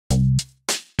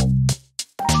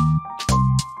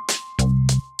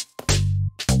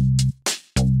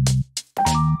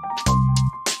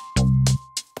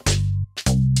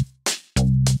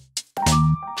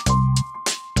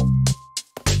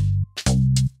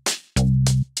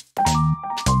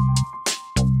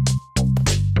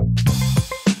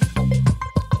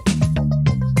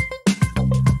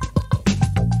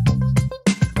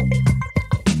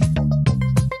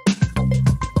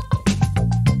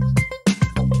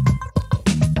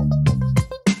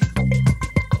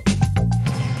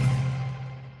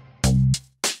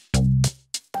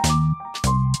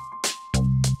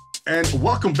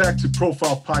Welcome back to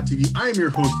Profile Pod TV. I am your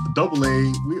host, Double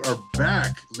A. We are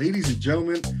back, ladies and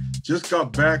gentlemen. Just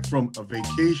got back from a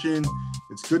vacation.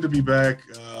 It's good to be back.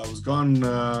 I was gone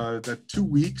 2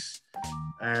 weeks,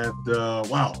 and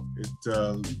wow!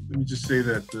 Let me just say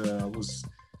that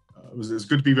it was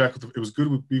good to be back. It was good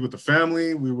to be with the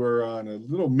family. We were on a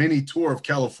little mini tour of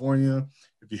California.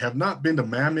 If you have not been to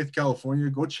Mammoth, California,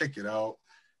 go check it out.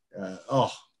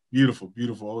 Beautiful,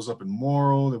 beautiful. I was up in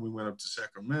Morro, then we went up to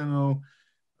Sacramento,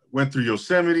 went through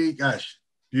Yosemite. Gosh,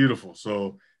 beautiful.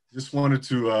 So just wanted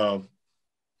to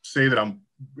say that I'm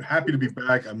happy to be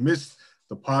back. I missed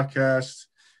the podcast.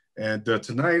 And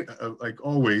tonight, like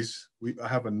always, I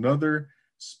have another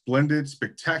splendid,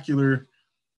 spectacular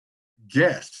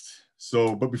guest.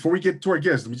 So, but before we get to our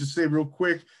guest, let me just say real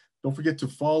quick, don't forget to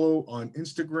follow on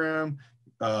Instagram,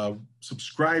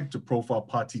 subscribe to Profile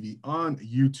Pod TV on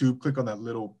YouTube. Click on that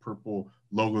little purple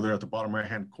logo there at the bottom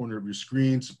right-hand corner of your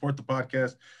screen. Support the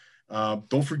podcast.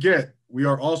 Don't forget, we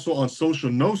are also on Social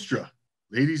Nostra,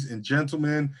 ladies and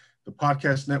gentlemen, the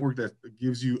podcast network that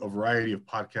gives you a variety of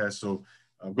podcasts. So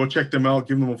go check them out,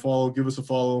 give them a follow, give us a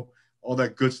follow, all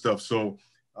that good stuff. So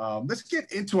let's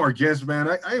get into our guest, man.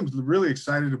 I am really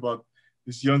excited about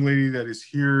this young lady that is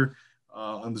here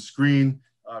on the screen.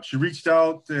 She reached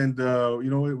out, and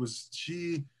it was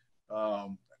she.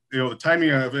 The timing.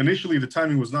 Initially, the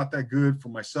timing was not that good for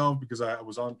myself because I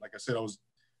was on. Like I said, I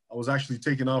was actually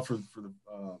taking off for the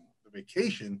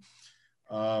vacation.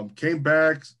 Came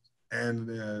back,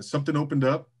 and something opened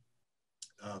up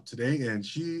today, and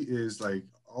she is like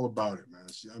all about it, man.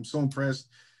 I'm so impressed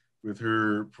with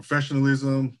her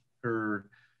professionalism, her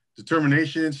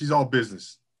determination. She's all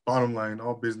business. Bottom line,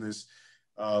 all business.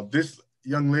 This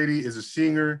young lady is a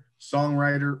singer,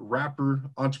 songwriter, rapper,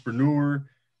 entrepreneur,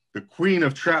 the queen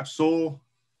of trap soul.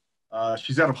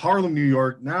 She's out of Harlem, New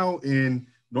York, now in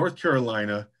North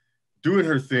Carolina, doing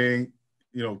her thing,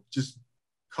 just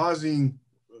causing,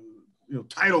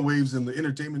 tidal waves in the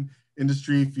entertainment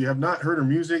industry. If you have not heard her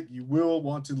music, you will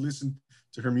want to listen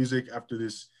to her music after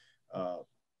this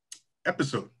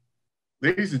episode.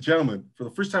 Ladies and gentlemen, for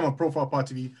the first time on Profile Pod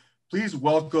TV, please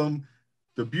welcome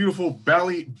the beautiful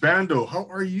Bellie Bando. How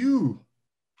are you?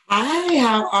 Hi,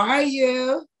 how are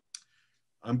you?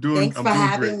 Thanks for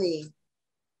having me.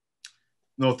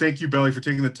 No, thank you, Bellie, for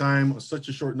taking the time on such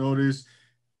a short notice.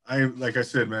 Like I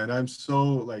said, man, I'm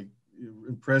so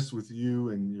impressed with you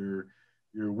and your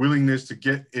willingness to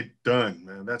get it done,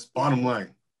 man. That's bottom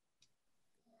line.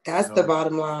 That's the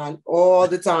bottom line all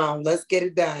the time. Let's get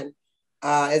it done.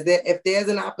 If there's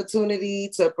an opportunity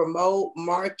to promote,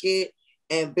 market,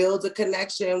 and build a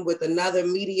connection with another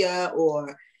media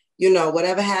or,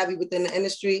 whatever have you within the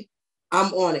industry,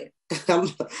 I'm on it.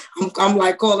 I'm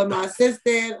like calling my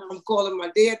assistant, I'm calling my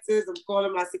dancers, I'm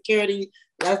calling my security.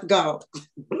 Let's go.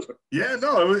 Yeah,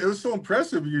 no, it was so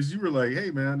impressive because you were like,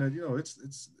 hey, man,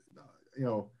 it's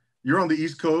you're on the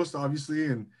East Coast, obviously,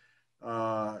 and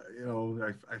I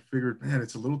figured, man,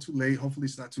 it's a little too late. Hopefully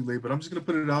it's not too late, but I'm just gonna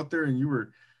put it out there, and you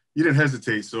didn't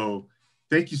hesitate. So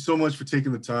thank you so much for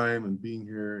taking the time and being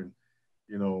here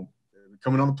and,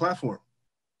 coming on the platform.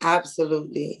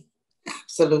 Absolutely.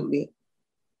 Absolutely.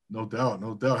 No doubt.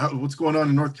 No doubt. What's going on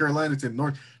in North Carolina? It's in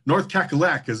North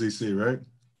Cackalack, as they say, right?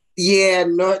 Yeah,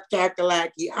 North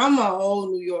Kakalaki. I'm a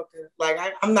whole New Yorker. Like,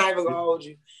 I'm not even going to hold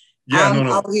you. Yeah, I'm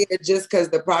no. out here just because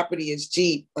the property is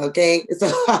cheap, okay?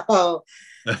 So,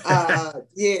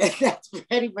 yeah, that's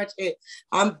pretty much it.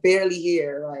 I'm barely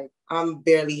here.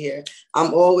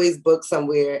 I'm always booked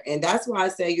somewhere. And that's why I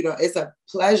say, it's a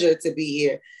pleasure to be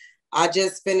here. I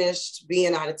just finished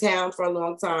being out of town for a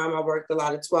long time. I worked a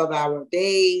lot of 12-hour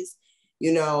days,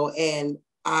 and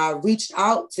I reached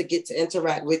out to get to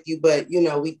interact with you, but,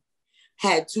 we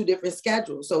had two different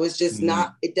schedules. So it's just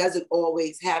it doesn't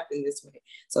always happen this way.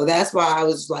 So that's why I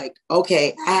was like,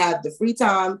 okay, I have the free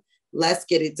time. Let's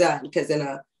get it done. Because in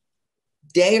a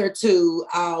day or two,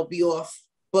 I'll be off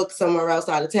booked somewhere else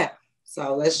out of town.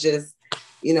 So let's just,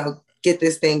 get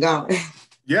this thing going.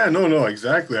 Yeah, no,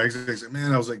 exactly.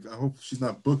 Man, I was like, I hope she's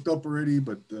not booked up already.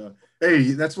 But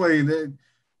hey, that's why it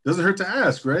doesn't hurt to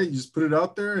ask, right? You just put it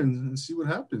out there and see what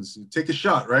happens. You take a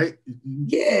shot, right?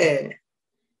 Yeah.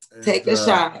 Take a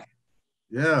shot.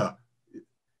 Yeah.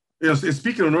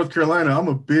 Speaking of North Carolina, I'm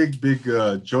a big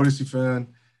Jodeci fan.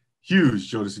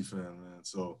 Huge Jodeci fan, man.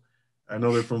 So I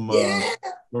know they're from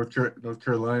North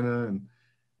Carolina. And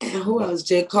who else?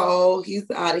 J. Cole. He's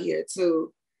out of here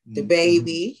too. The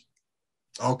baby.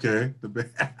 Okay. The baby.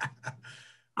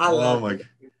 I love it.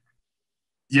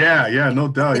 Yeah, no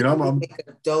doubt. I'm make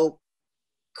a dope,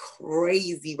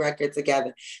 crazy record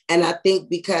together. And I think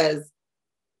because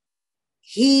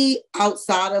he,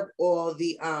 outside of all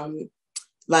the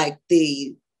like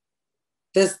the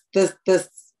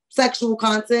sexual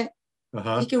content,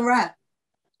 he can rap.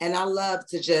 And I love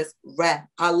to just rap.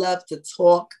 I love to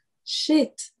talk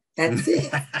shit. That's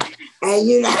it. And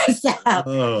you know, so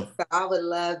I would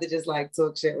love to just like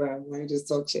talk shit with him, like just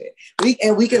talk shit. We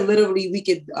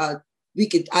could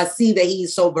I see that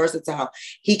he's so versatile.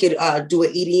 He could do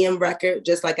an EDM record,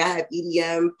 just like I have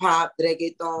EDM, pop,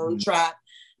 reggaeton, trap,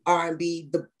 R&B.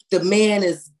 The man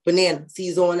is bananas.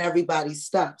 He's on everybody's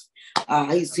stuff.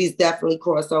 He's definitely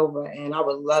crossover, and I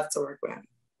would love to work with him.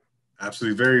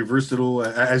 Absolutely, very versatile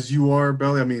as you are,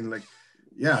 Bellie. I mean, like,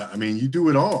 yeah, I mean, you do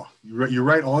it all. You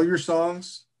write all your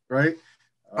songs, right?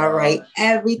 I write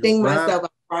everything myself. I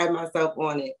pride myself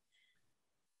on it.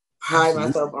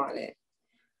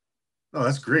 Oh,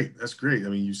 that's great. That's great. I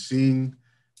mean, you sing,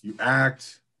 you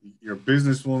act, you're a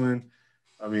businesswoman.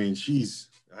 I mean,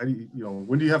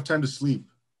 when do you have time to sleep?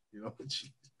 You know,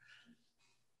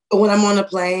 when I'm on a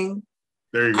plane.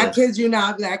 There you go. I kid you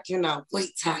not, I cannot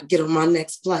wait till I get on my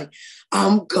next flight.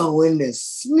 I'm going to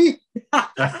sleep. Hey,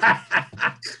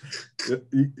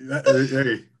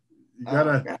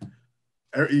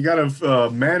 you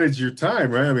gotta manage your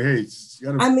time, right? I mean, hey,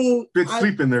 you gotta fit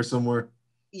sleep in there somewhere.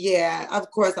 Yeah, of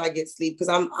course I get sleep because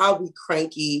I'll be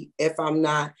cranky if I'm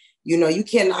not. You know, you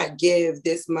cannot give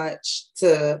this much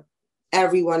to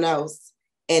everyone else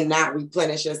and not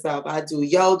replenish yourself. I do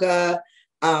yoga.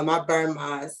 I burn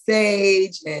my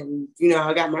sage, and you know,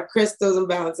 I got my crystals. I'm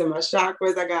balancing my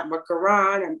chakras. I got my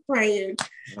Quran. I'm praying.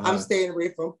 I'm staying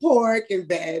away from pork and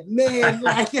bad men.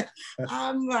 Like,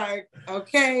 I'm like,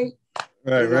 okay,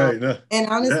 right. And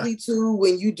honestly, too,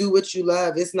 when you do what you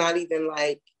love, it's not even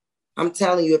like, I'm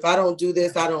telling you, if I don't do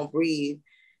this, I don't breathe.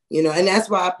 You know, and that's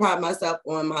why I pride myself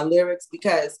on my lyrics,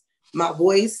 because my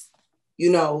voice, you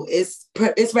know, it's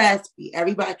raspy.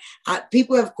 Everybody,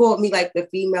 people have called me like the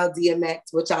female DMX,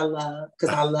 which I love because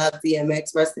I love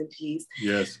DMX. Rest in peace.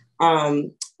 Yes.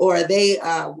 Or they,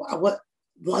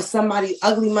 somebody,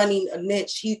 Ugly Money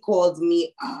Niche, he called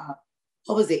me,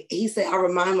 what was it? He said, I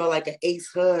remind him of like an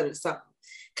Ace Hood or something,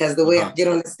 because the way I get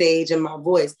on the stage and my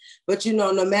voice. But, you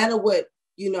know, no matter what,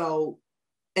 you know,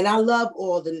 and I love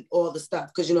all the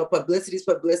stuff, because, you know, publicity is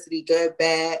publicity, good,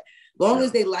 bad. Long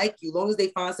as they like you, long as they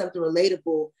find something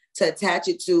relatable to attach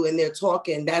it to and they're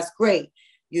talking, that's great,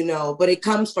 you know, but it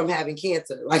comes from having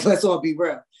cancer. Like, let's all be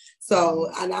real. So,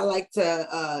 and I like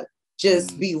to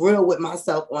just be real with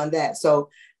myself on that. So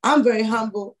I'm very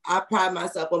humble. I pride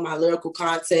myself on my lyrical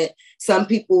content. Some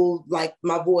people like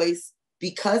my voice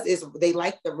because they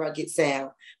like the rugged sound,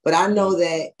 but I know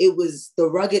that it was the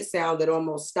rugged sound that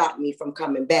almost stopped me from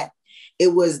coming back. It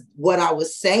was what I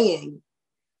was saying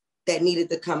that needed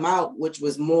to come out, which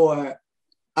was more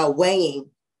a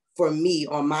weighing for me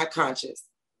on my conscience,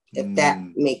 if that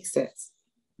makes sense.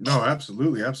 No,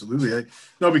 absolutely.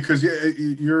 No, because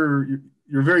you're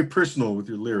very personal with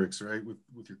your lyrics, right?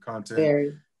 With your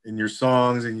content and your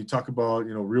songs, and you talk about,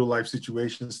 you know, real life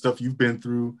situations, stuff you've been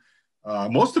through.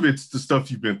 Most of it's the stuff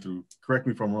you've been through. Correct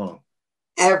me if I'm wrong.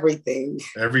 Everything.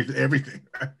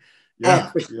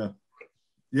 Yeah.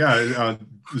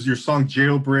 Was your song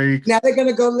Jailbreak? Now they're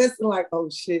gonna go listen like, oh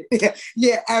shit.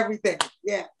 Yeah, everything.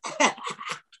 Yeah.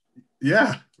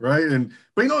 Yeah, right.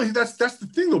 But you know, that's the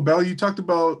thing though, Bellie. You talked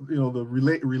about, you know, the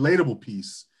relatable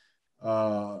piece.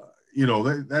 You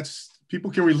know, that's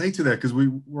people can relate to that because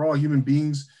we're all human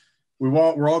beings. We're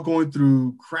all going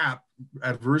through crap,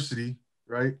 adversity,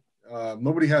 right?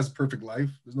 Nobody has a perfect life.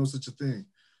 There's no such a thing.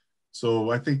 So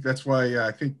I think that's why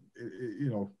you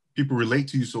know, people relate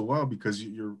to you so well, because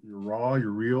you're raw,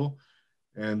 you're real,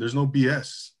 and there's no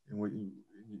BS in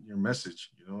your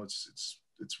message. You know, it's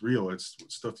real. It's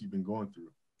stuff you've been going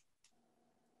through.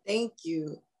 Thank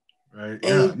you. Right.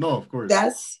 Yeah. No, of course.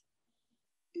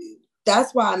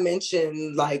 That's why I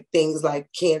mentioned like things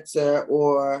like cancer,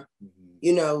 or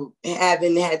you know,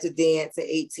 having had to dance at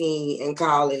 18 in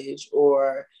college,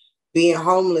 or being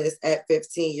homeless at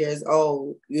 15 years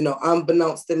old, you know,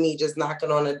 unbeknownst to me, just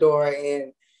knocking on the door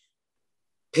and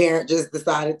parent just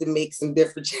decided to make some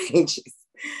different changes.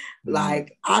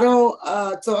 Like, I don't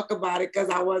talk about it because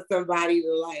I want somebody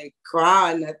to like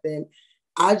cry or nothing.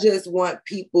 I just want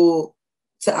people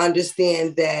to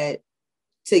understand that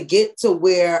to get to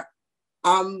where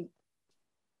I'm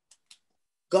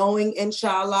going,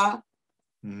 inshallah,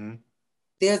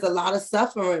 there's a lot of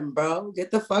suffering, bro.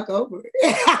 Get the fuck over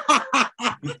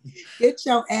it. Get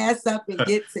your ass up and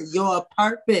get to your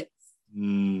purpose.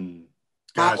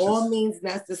 By all means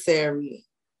necessary.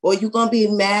 Or you're going to be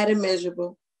mad and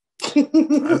miserable.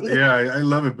 I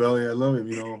love it, Bellie. I love it,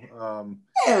 you know.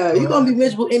 You're going to be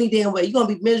miserable any damn way. You're going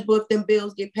to be miserable if them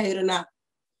bills get paid or not.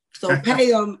 So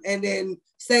pay them and then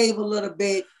save a little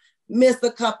bit, miss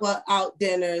a couple of out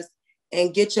dinners,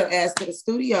 and get your ass to the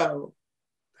studio.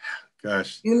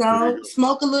 Gosh. You know,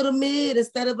 smoke a little mid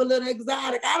instead of a little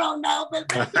exotic. I don't know,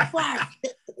 but make it work.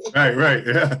 Right.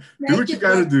 Yeah. Do what you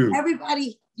got to do.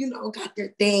 Everybody, you know, got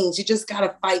their things. You just got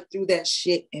to fight through that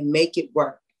shit and make it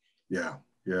work. Yeah.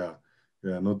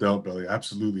 No doubt, Bellie.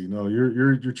 Absolutely. No,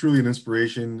 you're truly an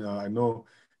inspiration. I know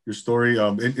your story.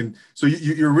 And so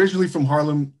you're originally from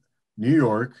Harlem, New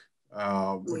York,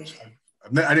 which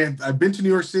I've been to New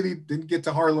York City, didn't get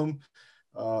to Harlem.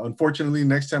 Unfortunately,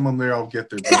 next time I'm there, I'll get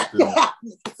there.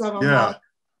 But, yeah,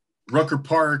 Rucker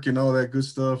Park and all that good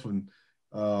stuff. And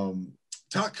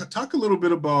talk a little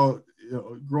bit about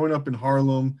growing up in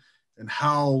Harlem and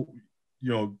how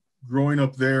growing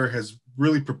up there has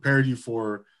really prepared you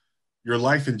for your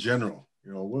life in general.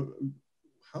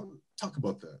 Talk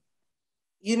about that.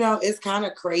 It's kind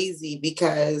of crazy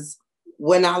because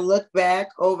when I look back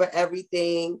over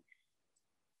everything,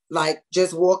 like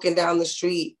just walking down the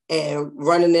street and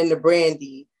running into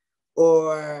Brandy,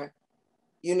 or,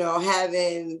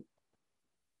 having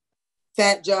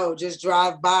Fat Joe just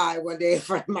drive by one day in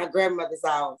front of my grandmother's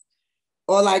house,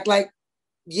 or like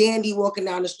Yandy walking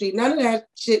down the street. None of that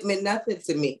shit meant nothing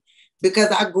to me because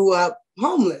I grew up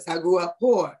homeless. I grew up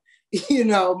poor.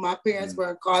 My parents were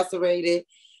incarcerated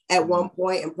at one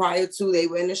point, and prior to, they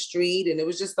were in the street, and it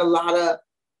was just a lot of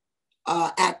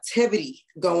activity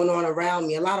going on around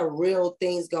me, a lot of real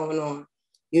things going on,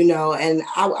 and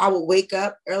I would wake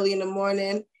up early in the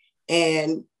morning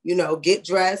and, get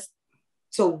dressed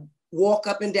to walk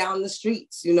up and down the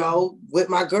streets, with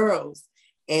my girls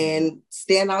and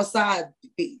stand outside,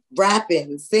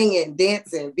 rapping, singing,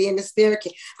 dancing, be in the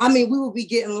staircase. I mean, we would be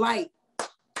getting light,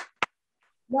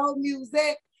 no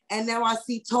music. And now I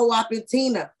see Toe-Wop and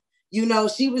Tina,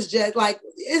 she was just like,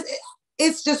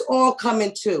 it's just all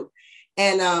coming to.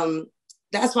 And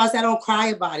that's why I said I don't cry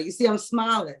about it. You see, I'm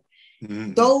smiling.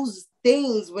 Mm-hmm. Those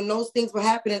things, when those things were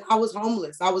happening, I was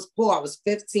homeless. I was poor. I was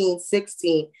 15,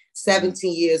 16,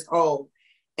 17 years old.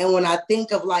 And when I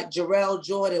think of like Jarrell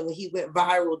Jordan, when he went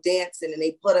viral dancing and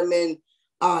they put him in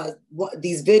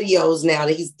these videos now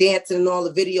that he's dancing in all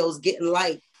the videos, getting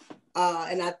light.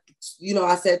 And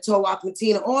I said Toe-Wop and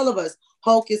Tina, all of us,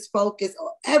 Hocus Pocus,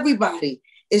 everybody.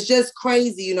 It's just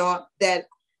crazy, that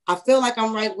I feel like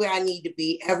I'm right where I need to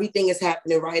be. Everything is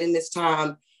happening right in this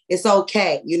time. It's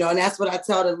okay, and that's what I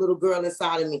tell the little girl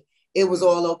inside of me. It was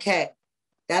all okay.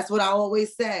 That's what I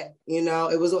always said.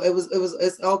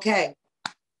 It's okay.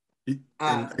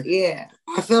 Yeah,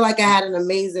 I feel like I had an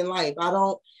amazing life. I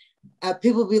don't.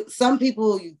 Some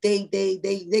people they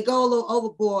go a little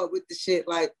overboard with the shit.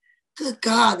 Like, good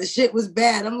God, the shit was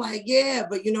bad. I'm like, yeah,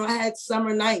 but I had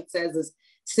summer nights as a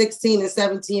 16 and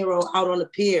 17-year-old out on the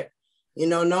pier.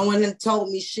 No one had told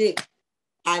me shit.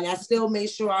 And I still made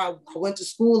sure I went to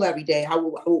school every day. I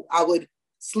would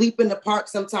sleep in the park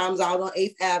sometimes out on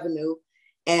 8th Avenue.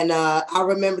 And I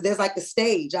remember there's like a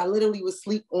stage. I literally would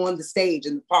sleep on the stage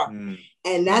in the park.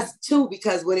 And that's too,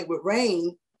 because when it would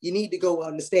rain, you need to go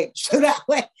on the stage. So that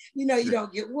way, you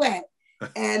don't get wet.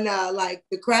 And like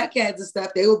the crackheads and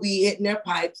stuff, they would be hitting their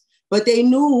pipes, but they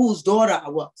knew whose daughter I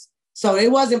was. So they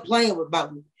wasn't playing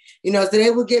about me. So they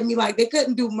would give me they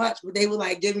couldn't do much, but they would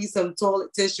give me some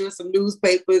toilet tissue, some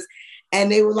newspapers,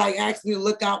 and they would ask me to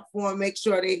look out for them, make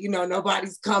sure they,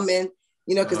 nobody's coming,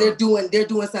 because they're doing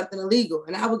something illegal.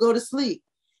 And I would go to sleep.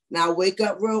 Now I wake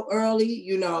up real early,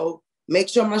 make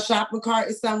sure my shopping cart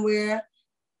is somewhere.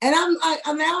 And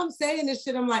I'm saying this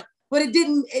shit, I'm like, but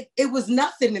it was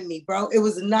nothing to me, bro. It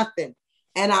was nothing.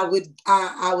 And I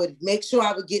would make sure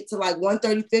I would get to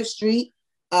 135th Street,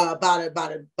 about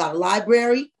a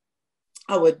library.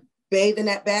 I would bathe in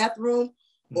that bathroom,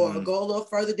 or go a little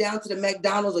further down to the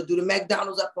McDonald's, or do the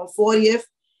McDonald's up on 40th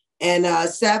and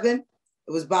 7.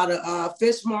 It was about a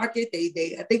fish market.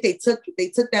 I think they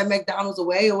took that McDonald's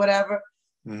away or whatever.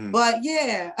 But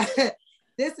yeah,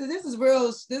 this is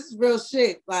real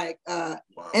shit. Wow.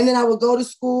 And then I would go to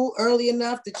school early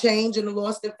enough to change in the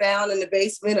Lost and Found in the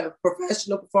basement of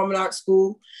professional performing arts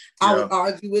school. I would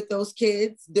argue with those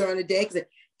kids during the day because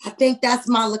I think that's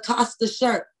my Lacoste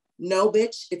shirt. No,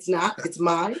 bitch, it's not. It's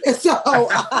mine. So,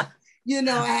 I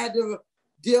had to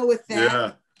deal with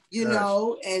that,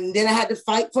 and then I had to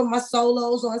fight for my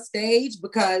solos on stage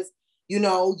because, you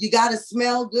got to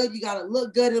smell good. You got to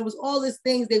look good. It was all these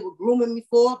things they were grooming me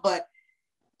for. But,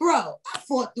 bro, I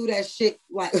fought through that shit.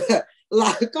 Like,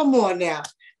 come on now.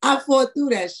 I fought through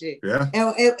that shit. Yeah.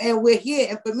 And we're here.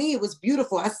 And for me, it was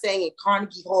beautiful. I sang in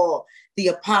Carnegie Hall, the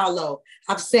Apollo.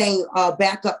 I've sang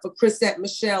backup for Chrisette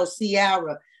Michelle,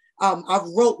 Ciara. I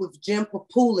wrote with Jim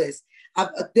Papoulis.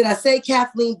 Did I say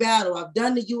Kathleen Battle? I've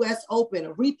done the U.S. Open,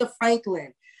 Aretha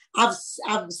Franklin. I've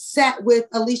sat with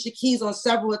Alicia Keys on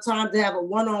several times to have a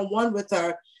one-on-one with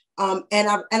her. And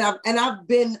I've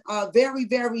been very,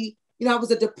 very, you know, I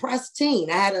was a depressed teen.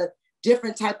 I had a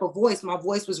different type of voice. My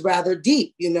voice was rather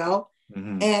deep, you know.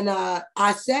 Mm-hmm. And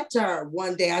I said to her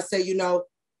one day, I said, you know,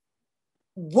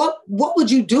 what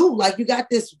would you do? Like, you got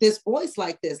this voice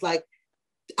like this. Like,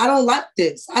 I don't like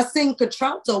this. I sing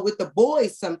contralto with the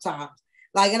boys sometimes.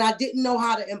 Like, and I didn't know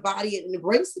how to embody it and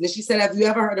embrace it. And she said, have you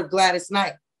ever heard of Gladys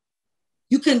Knight?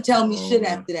 You couldn't tell me shit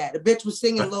after that. The bitch was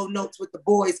singing low notes with the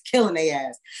boys, killing their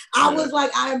ass. I was like,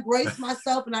 I embraced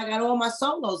myself and I got all my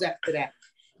solos after that,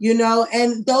 you know,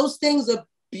 and those things are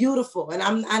beautiful. And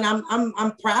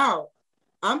I'm proud.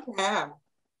 I'm proud.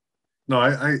 No,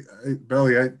 I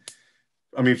Belly,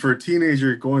 I mean, for a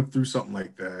teenager going through something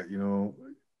like that, you know,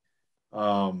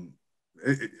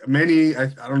 many, I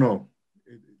don't know,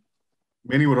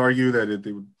 many would argue that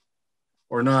they would,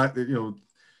 or not, you know,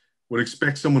 would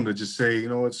expect someone to just say, you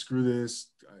know what, screw this,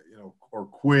 you know, or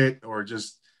quit, or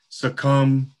just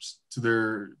succumb to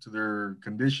their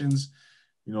conditions,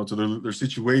 you know, to their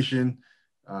situation.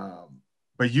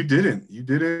 But you didn't.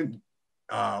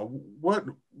 What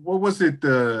was it?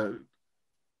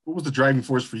 What was the driving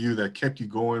force for you that kept you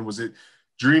going? Was it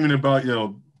dreaming about, you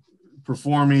know,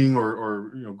 performing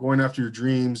or you know, going after your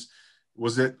dreams?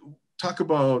 Was it, talk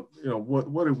about, you know,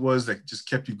 what it was that just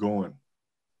kept you going?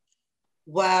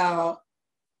 Well,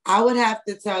 I would have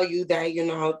to tell you that, you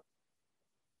know,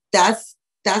 that's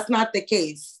not the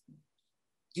case.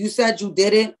 You said you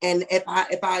didn't, and if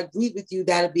I agreed with you,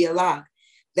 that'd be a lie.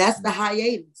 That's the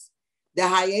hiatus. The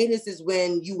hiatus is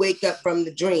when you wake up from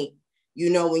the dream. You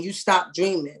know, when you stop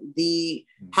dreaming. The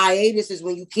hiatus is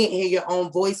when you can't hear your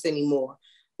own voice anymore.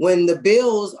 When the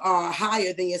bills are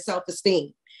higher than your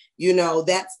self-esteem. You know,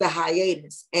 that's the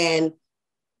hiatus. And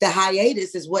the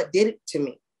hiatus is what did it to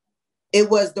me. It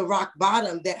was the rock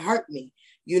bottom that hurt me.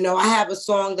 You know, I have a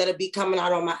song that'll be coming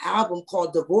out on my album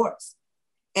called Divorce.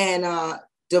 And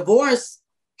divorce,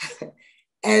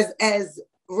 as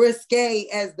risque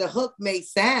as the hook may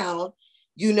sound,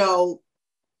 you know,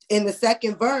 in the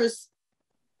second verse,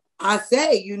 I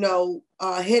say, you know,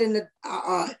 hitting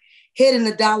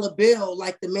the dollar bill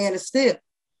like the man of steel,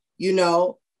 you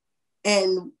know,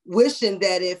 and wishing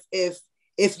that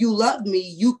if you loved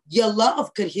me, your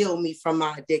love could heal me from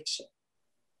my addiction.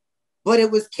 But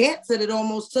it was cancer that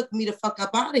almost took me the fuck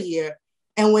up out of here.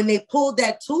 And when they pulled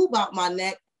that tube out my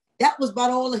neck, that was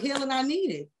about all the healing I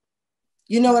needed.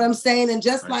 You know what I'm saying? And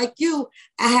just like you,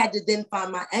 I had to then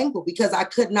find my angle because I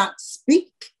could not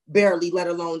speak barely, let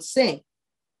alone sing.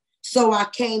 So I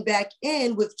came back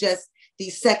in with just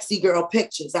these sexy girl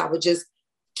pictures. I would just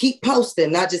keep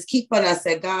posting. I just keep on. I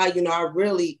said, God, you know, I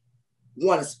really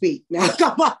want to speak. Now,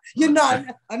 come on, you know,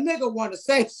 a nigga want to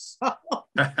say so.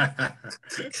 I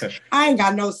ain't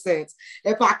got no sense.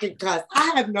 If I can cuss,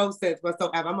 I have no sense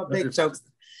whatsoever. I'm a big jokester.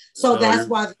 So that's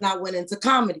why I went into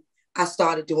comedy. I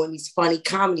started doing these funny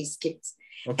comedy skits.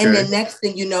 Okay. And then next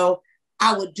thing you know,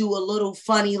 I would do a little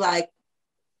funny like,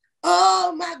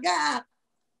 oh my God.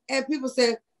 And people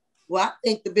said, well, I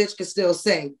think the bitch can still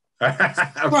sing.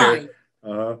 Okay.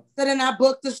 So then I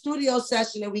booked the studio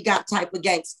session and we got Type of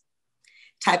Gangsta.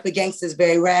 Type of Gangsta is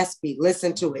very raspy.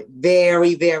 Listen to it.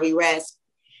 Very, very raspy.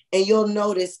 And you'll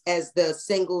notice as the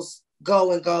singles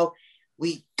go and go,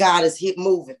 we got us hit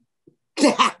moving.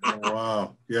 Oh,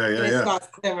 wow. Yeah. And it starts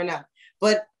clearing up.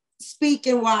 But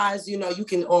speaking wise, you know, you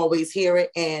can always hear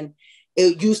it. And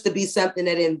it used to be something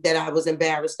that I was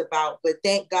embarrassed about. But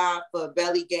thank God for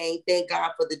Belly Gang. Thank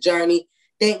God for the journey.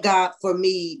 Thank God for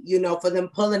me, you know, for them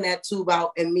pulling that tube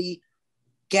out and me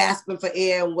gasping for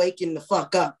air and waking the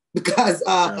fuck up. Because,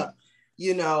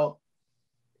 you know,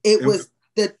 it was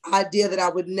the idea that I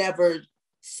would never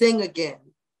sing again,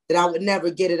 that I would never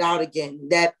get it out again.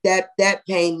 That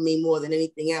pained me more than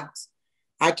anything else.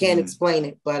 I can't explain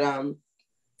it, but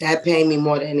that pained me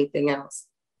more than anything else.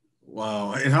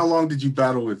 Wow. And how long did you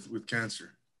battle with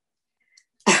cancer?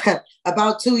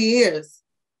 About 2 years.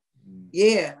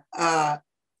 Yeah.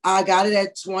 I got it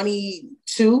at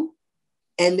 22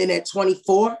 and then at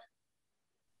 24.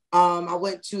 I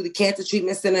went to the Cancer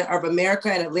Treatment Center of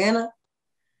America in Atlanta.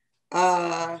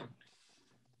 I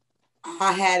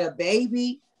had a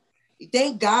baby.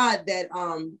 Thank God that,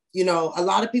 you know, a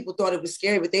lot of people thought it was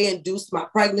scary, but they induced my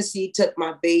pregnancy, took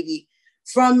my baby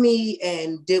from me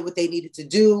and did what they needed to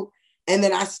do. And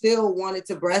then I still wanted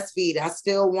to breastfeed. I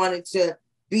still wanted to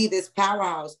be this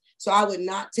powerhouse. So I would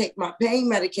not take my pain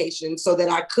medication so that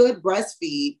I could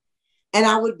breastfeed. And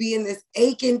I would be in this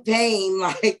aching pain,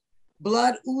 like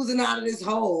blood oozing out of this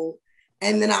hole.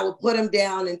 And then I would put him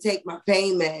down and take my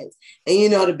pain meds. And, you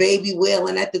know, the baby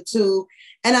wailing at the tube.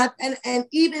 And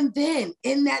even then,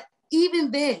 in that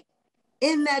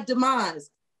demise,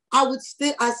 I would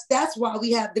still, that's why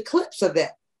we have the clips of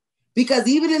that. Because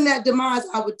even in that demise,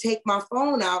 I would take my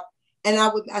phone out and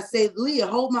I say, Leah,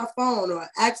 hold my phone, or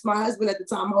ask my husband at the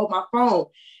time, hold my phone.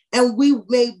 And we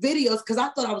made videos because I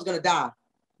thought I was going to die,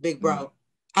 big bro.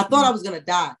 I thought I was going to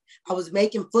die. I was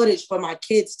making footage for my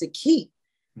kids to keep.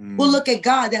 Well, look at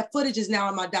God. That footage is now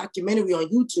in my documentary on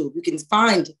YouTube. You can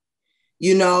find it,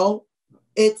 you know.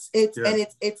 It's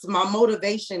my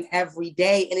motivation every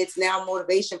day. And it's now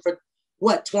motivation for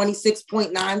what,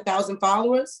 26.9 thousand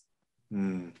followers?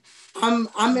 I'm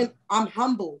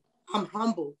humble. I'm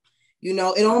humble. You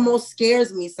know, it almost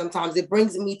scares me sometimes. It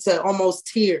brings me to almost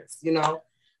tears, you know.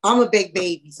 I'm a big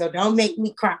baby, so don't make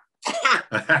me cry.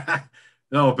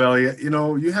 No, Bellie, you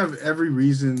know, you have every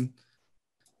reason,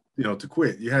 you know, to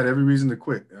quit. You had every reason to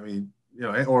quit. I mean, you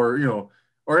know,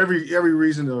 or every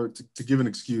reason to give an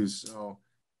excuse. So,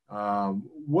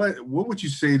 what would you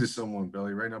say to someone,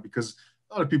 Bellie, right now? Because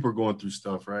a lot of people are going through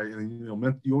stuff, right? And, you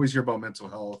know, you always hear about mental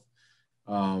health,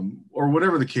 or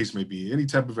whatever the case may be.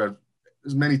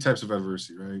 There's many types of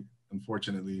adversity, right?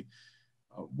 Unfortunately,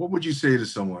 what would you say to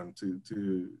someone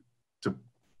to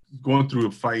going through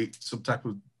a fight, some type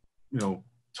of, you know,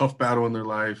 tough battle in their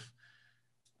life?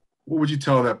 What would you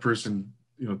tell that person,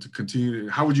 you know, to continue?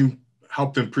 How would you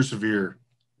help them persevere?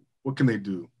 What can they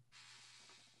do?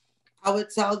 I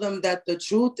would tell them that the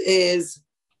truth is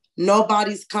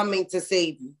nobody's coming to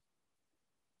save you.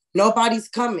 Nobody's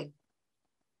coming.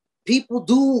 People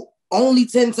do only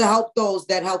tend to help those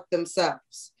that help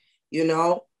themselves, you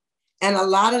know? And a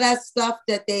lot of that stuff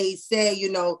that they say,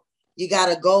 you know, you got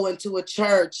to go into a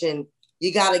church and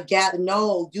you got to gather.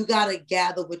 No, you got to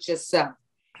gather with yourself.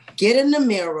 Get in the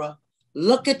mirror,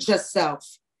 look at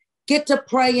yourself, get to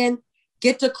praying,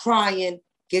 get to crying,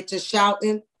 get to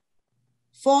shouting,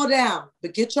 fall down,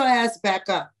 but get your ass back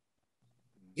up.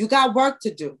 You got work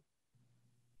to do.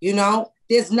 You know,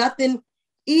 there's nothing,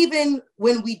 even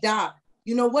when we die,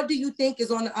 you know, what do you think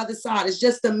is on the other side? It's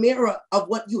just a mirror of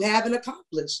what you haven't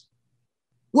accomplished.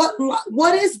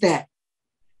 What is that?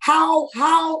 How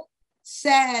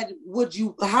sad would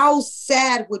you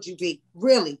be,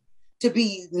 really, to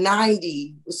be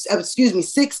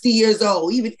 60 years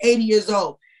old, even 80 years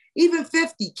old, even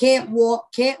 50, can't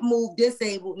walk, can't move,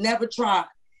 disabled, never tried,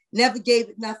 never gave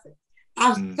it nothing.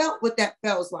 I felt what that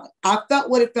felt like. I felt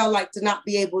what it felt like to not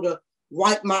be able to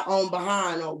wipe my own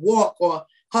behind or walk or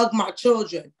hug my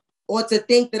children, or to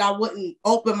think that I wouldn't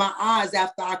open my eyes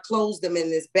after I closed them in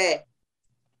this bed.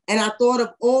 And I thought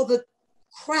of all the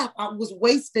crap I was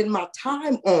wasting my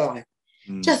time on,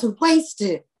 just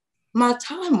wasted my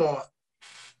time on,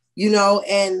 you know,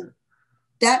 and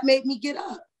that made me get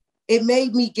up. It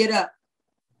made me get up.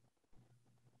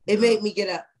 It made me get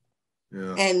up.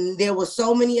 Yeah. And there were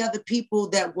so many other people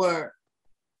that were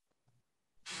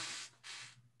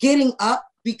getting up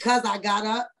because I got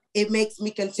up. It makes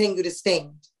me continue to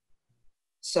stand.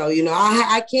 So, you know,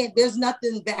 I can't, there's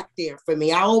nothing back there for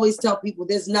me. I always tell people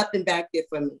there's nothing back there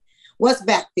for me. What's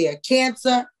back there?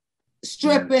 Cancer,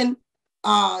 stripping,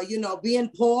 you know, being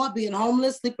poor, being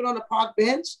homeless, sleeping on a park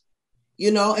bench,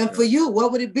 you know, and for you,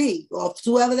 what would it be? Or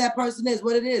whoever that person is,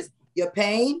 what it is, your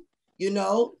pain, you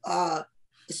know,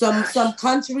 some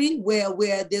country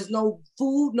where there's no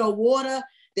food, no water,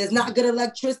 there's not good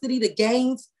electricity, the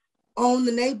gangs own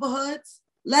the neighborhoods.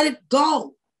 Let it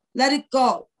go. Let it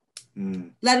go.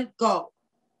 Let it go.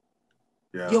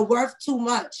 Yeah. You're worth too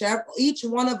much. Each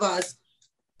one of us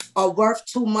are worth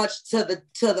too much to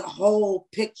the whole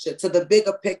picture, to the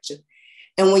bigger picture.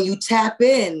 And when you tap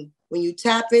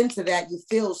into that, you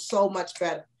feel so much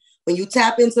better. When you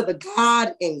tap into the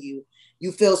God in you,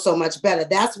 you feel so much better.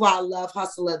 That's why I love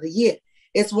Hustle of the Year.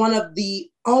 It's one of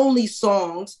the only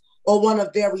songs, or one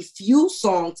of very few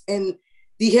songs in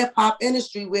the hip hop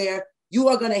industry where you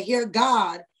are going to hear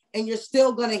God and you're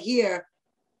still going to hear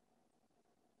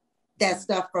that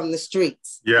stuff from the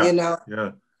streets. Yeah. You know?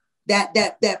 Yeah.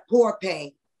 That poor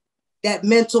pain, that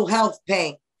mental health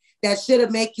pain, that should have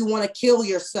make you want to kill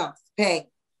yourself pain.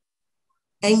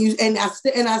 And I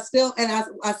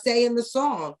say in the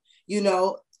song, you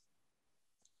know,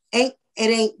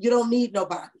 you don't need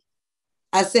nobody.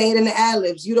 I say it in the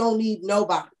ad-libs, you don't need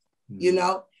nobody, you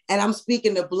know? And I'm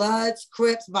speaking to Bloods,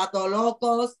 Crips, Vato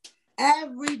Locos,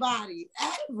 everybody.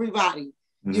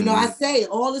 You know, I say it,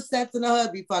 all the sets in the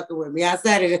hood be fucking with me. I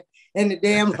said it in the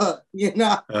damn hood, you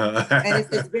know? And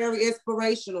it's very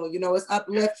inspirational, you know, it's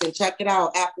uplifting. Check it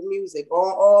out, Apple Music,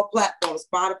 all platforms,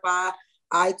 Spotify,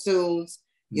 iTunes,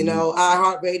 you know,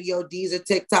 iHeartRadio, Deezer,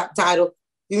 TikTok, Tidal.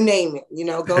 You name it,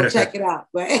 go check it out.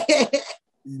 But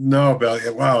no, Belly.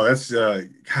 Wow, that's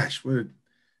gosh, what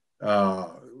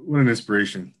an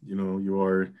inspiration. You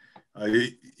are.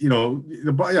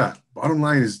 Bottom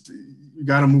line is you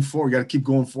got to move forward. You got to keep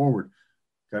going forward.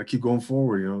 Got to keep going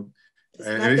forward. It's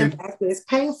nothing back there. It's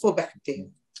painful back there.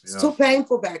 It's too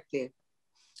painful back there.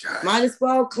 Gosh. Might as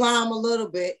well climb a little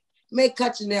bit. May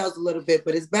cut your nails a little bit,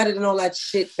 but it's better than all that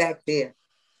shit back there.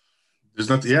 There's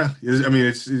nothing. Yeah, I mean,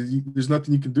 there's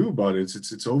nothing you can do about it.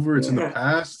 It's over. It's in the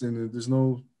past, and there's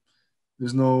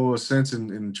no sense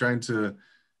in trying to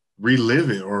relive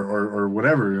it or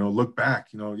whatever. Look back.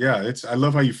 I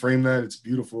love how you frame that. It's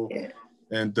beautiful. Yeah.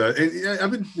 And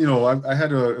I've been, I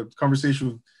had a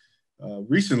conversation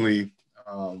recently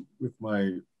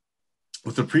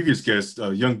with the previous guest,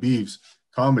 Young Beeves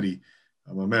Comedy,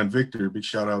 my man Victor, big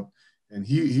shout out, and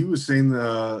he was saying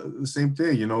the same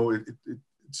thing.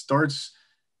 It starts,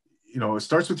 it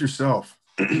starts with yourself.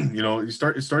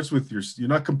 It starts with you're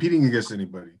not competing against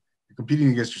anybody. You're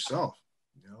competing against yourself.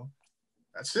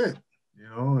 That's it.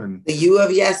 And the you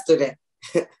of yesterday.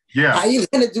 Yeah. How you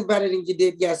gonna do better than you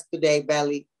did yesterday,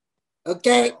 Belly?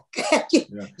 Okay.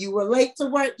 Yeah. You were late to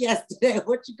work yesterday.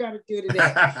 What you gotta do today?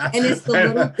 And it's the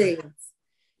little things.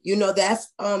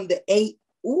 That's the 8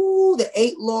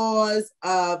 laws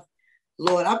of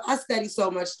Lord. I study so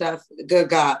much stuff. Good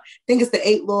God. I think it's the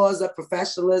 8 laws of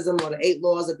professionalism or the 8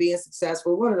 laws of being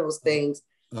successful. One of those things.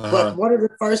 But one of the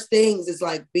first things is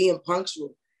like being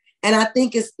punctual. And I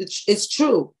think it's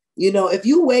true. If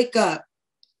you wake up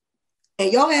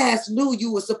and your ass knew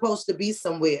you were supposed to be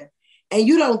somewhere and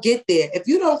you don't get there, if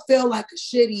you don't feel like a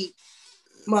shitty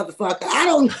motherfucker,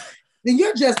 then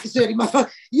you're just a shitty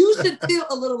motherfucker. You should feel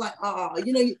a little like,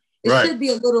 it should be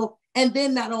a little, and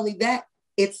then not only that,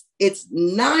 it's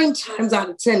 9 times out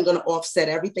of 10 going to offset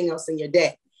everything else in your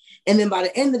day. And then by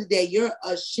the end of the day, you're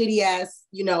a shitty ass,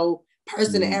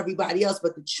 person to everybody else.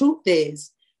 But the truth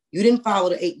is, you didn't follow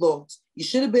the 8 laws. You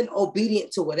should have been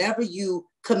obedient to whatever you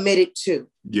committed to.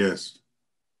 Yes.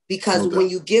 Because when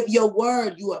you give your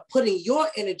word, you are putting your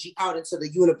energy out into the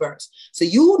universe. So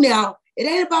you now, it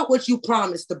ain't about what you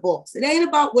promised the boss. It ain't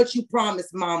about what you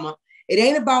promised mama. It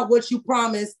ain't about what you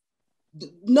promised.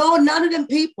 No, none of them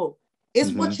people.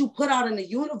 It's what you put out in the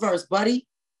universe, buddy.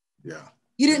 Yeah.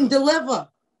 You didn't deliver.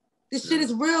 This shit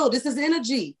is real. This is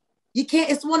energy. You can't,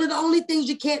 it's one of the only things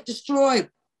you can't destroy.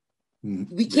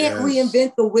 We can't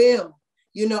reinvent the wheel,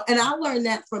 and I learned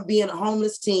that from being a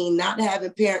homeless teen, not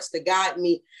having parents to guide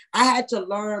me. I had to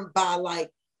learn by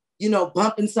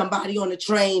bumping somebody on the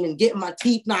train and getting my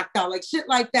teeth knocked out, like shit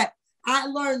like that. I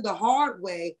learned the hard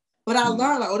way, but I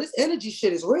learned this energy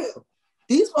shit is real.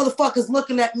 These motherfuckers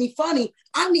looking at me funny.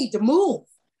 I need to move.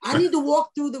 I need to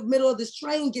walk through the middle of this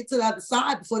train, get to the other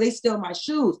side before they steal my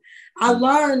shoes. I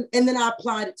learned, and then I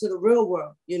applied it to the real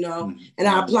world, and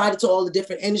I applied it to all the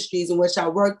different industries in which I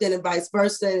worked in and vice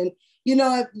versa. And,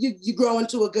 you grow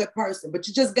into a good person, but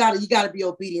you gotta be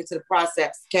obedient to the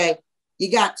process. Okay.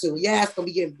 You got to, your ass gonna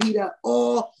be getting beat up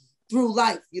all through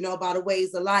life, by the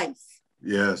ways of life.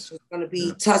 Yes. It's gonna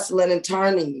be tussling and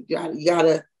turning. You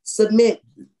gotta submit.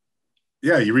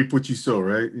 Yeah, you reap what you sow,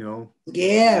 right?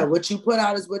 Yeah, what you put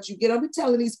out is what you get. I'll be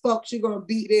telling these folks you're gonna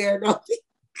be there.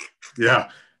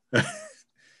 Yeah.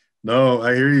 No,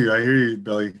 I hear you,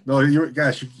 Belly. No, you're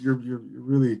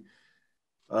really.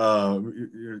 I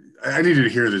needed to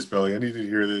hear this, Belly. I needed to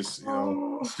hear this,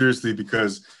 seriously,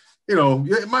 because I've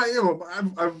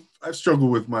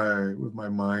struggled with my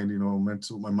mind,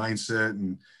 my mindset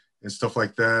and stuff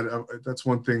like that. That's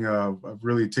one thing I've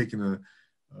really taken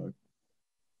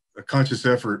a conscious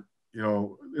effort,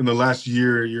 in the last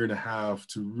year and a half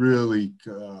to really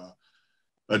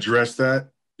address that,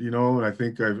 and I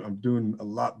think I'm doing a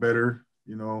lot better,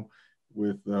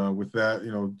 with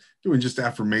that, doing just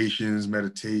affirmations,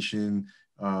 meditation,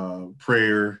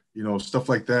 prayer, stuff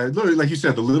like that. Literally, like you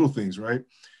said, the little things, right?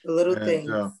 The little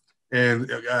things. And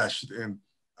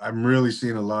I'm really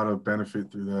seeing a lot of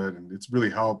benefit through that, and it's really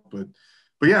helped. But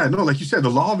yeah, no, like you said, the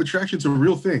law of attraction is a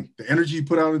real thing. The energy you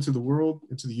put out into the world,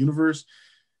 into the universe,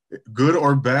 good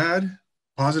or bad,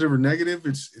 positive or negative,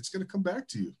 it's going to come back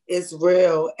to you. It's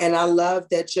real. And I love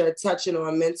that you're touching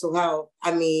on mental health.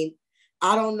 I mean,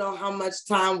 I don't know how much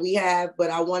time we have,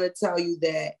 but I want to tell you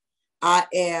that I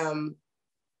am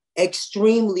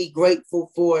extremely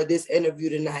grateful for this interview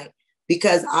tonight,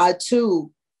 because I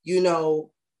too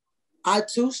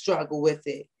struggle with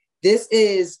it. This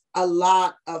is a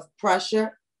lot of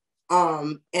pressure.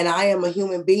 And I am a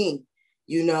human being,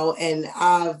 and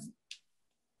I've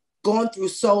gone through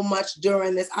so much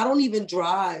during this. I don't even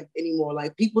drive anymore.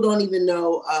 Like, people don't even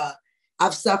know. I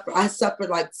suffered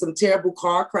like some terrible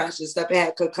car crashes, stuff. I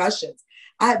had concussions.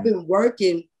 I've been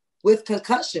working with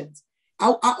concussions.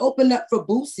 I opened up for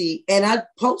Boosie and I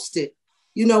posted.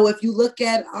 You know, if you look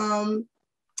at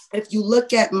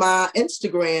my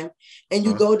Instagram and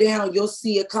you go down, you'll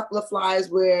see a couple of flyers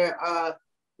where it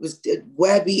was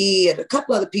Webby and a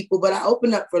couple other people, but I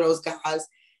opened up for those guys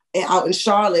out in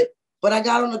Charlotte. But I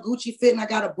got on a Gucci fit and I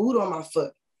got a boot on my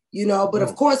foot, you know. But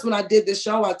of course, when I did the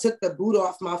show, I took the boot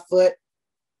off my foot.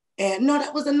 And no,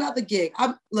 that was another gig.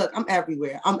 I'm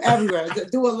everywhere. I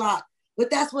do a lot. But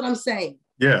that's what I'm saying.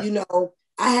 Yeah. You know,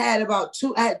 I had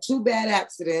two bad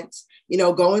accidents, you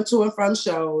know, going to and from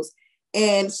shows,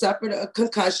 and suffered a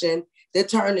concussion that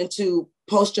turned into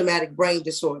post-traumatic brain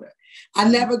disorder. I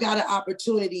never got an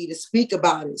opportunity to speak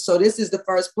about it. So this is the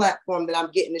first platform that I'm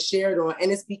getting to share it on.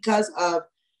 And it's because of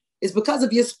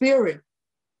your spirit.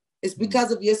 It's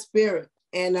because of your spirit.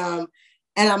 And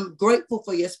I'm grateful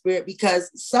for your spirit,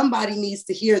 because somebody needs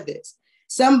to hear this.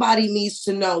 Somebody needs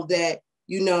to know that,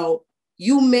 you know,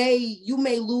 you may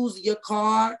lose your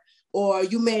car, or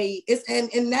you may,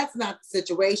 and that's not the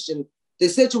situation. The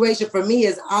situation for me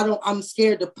is I'm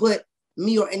scared to put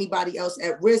me or anybody else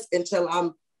at risk until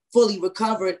I'm fully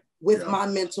recovered with my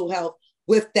mental health,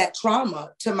 with that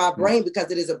trauma to my brain, because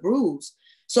it is a bruise.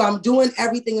 So I'm doing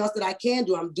everything else that I can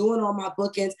do. I'm doing all my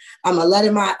bookings. I'm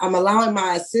allowing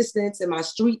my assistants and my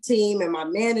street team and my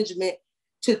management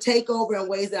to take over in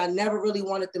ways that I never really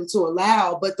wanted them to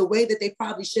allow, but the way that they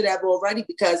probably should have already,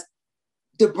 because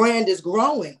the brand is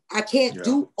growing. I can't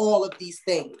do all of these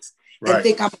things and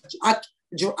think I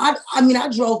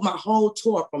drove my whole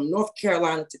tour from North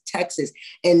Carolina to Texas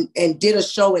and did a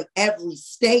show in every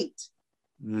state.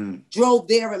 Drove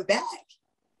there and back,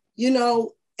 you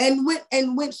know, and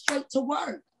went straight to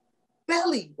work.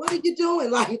 Belly, what are you doing?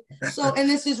 Like, so, and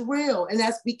this is real. And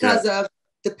that's because of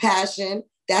the passion.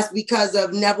 That's because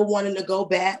of never wanting to go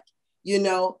back, you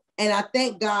know. And I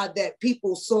thank God that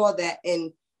people saw that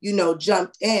and, you know,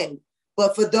 jumped in.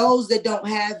 But for those that don't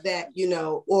have that, you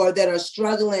know, or that are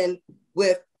struggling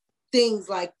with things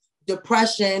like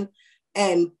depression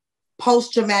and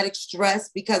post-traumatic stress,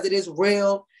 because it is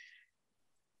real,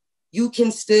 you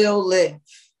can still live.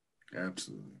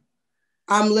 Absolutely.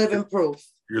 I'm living proof.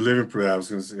 You're living proof. I was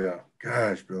going to say, yeah.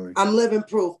 Gosh, Billy. I'm living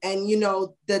proof. And, you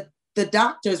know, the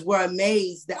doctors were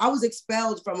amazed that I was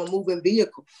expelled from a moving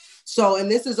vehicle. So,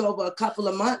 and this is over a couple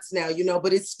of months now, you know,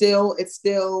 but it still has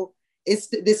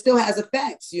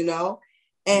effects, you know.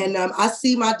 And I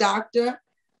see my doctor.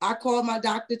 I called my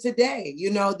doctor today.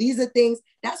 You know, these are things.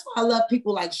 That's why I love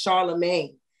people like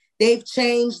Charlemagne. They've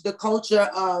changed the culture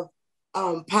of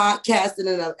podcasting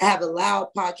and have allowed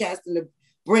podcasting to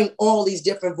bring all these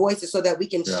different voices so that we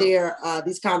can share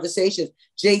these conversations.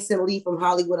 Jason Lee from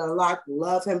Hollywood Unlocked,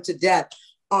 love him to death.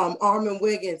 Armin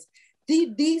Wiggins.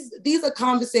 These are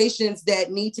conversations that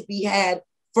need to be had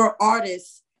for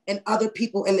artists and other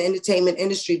people in the entertainment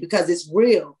industry, because it's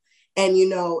real. And, you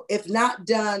know, if not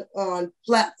done on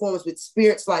platforms with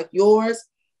spirits like yours,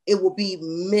 it will be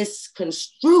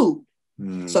misconstrued.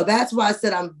 So that's why I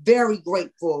said I'm very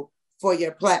grateful for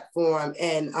your platform.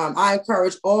 And I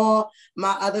encourage all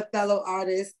my other fellow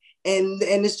artists in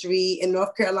the industry in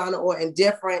North Carolina or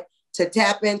indifferent to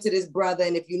tap into this brother.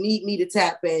 And if you need me to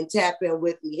tap in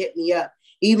with me, hit me up,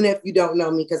 even if you don't know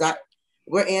me, because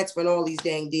we're answering all these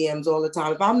dang DMs all the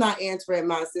time. If I'm not answering,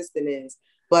 my assistant is.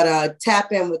 But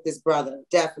tap in with this brother,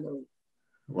 definitely.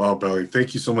 Wow, Belly,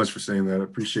 thank you so much for saying that. I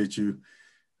appreciate you.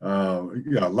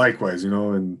 Likewise, you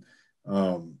know, and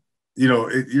you know,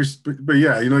 but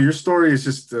yeah, you know, your story is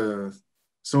just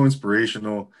so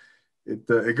inspirational.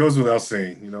 It goes without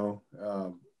saying, you know.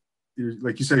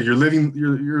 Like you said, you're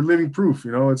living proof,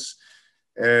 you know. It's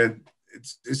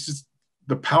just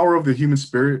the power of the human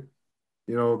spirit,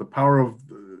 you know, the power of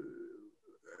the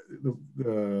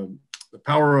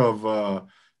power of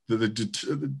the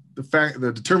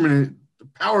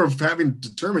power of having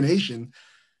determination.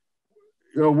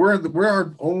 You know, we're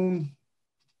our own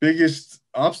biggest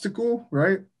obstacle,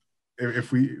 right?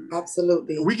 If we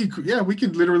absolutely, we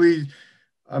could literally,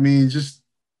 I mean, just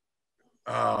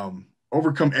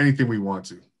overcome anything we want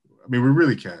to. I mean, we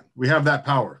really can. We have that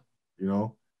power, you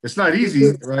know. It's not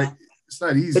easy, right? It's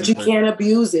not easy. But you can't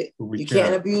abuse it. You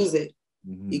can't abuse it.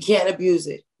 Mm-hmm. You can't abuse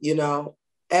it. You know,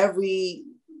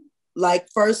 like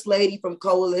First Lady from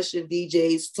Coalition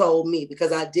DJs told me,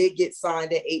 because I did get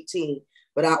signed at 18,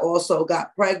 but I also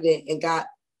got pregnant and got,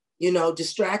 you know,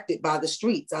 distracted by the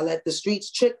streets. I let the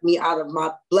streets trick me out of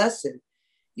my blessing.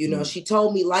 You know, she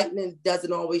told me lightning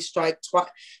doesn't always strike twice.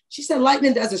 She said,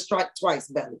 lightning doesn't strike twice,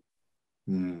 Belly.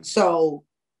 So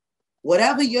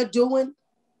whatever you're doing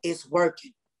is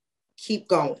working. Keep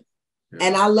going. Yeah.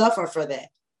 And I love her for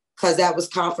that, because that was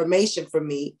confirmation for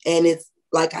me. And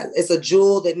like it's a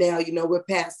jewel that now, you know, we're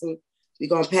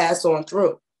going to pass on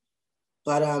through.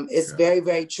 But it's very,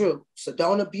 very true. So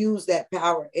don't abuse that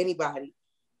power, anybody.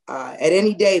 At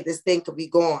any day, this thing could be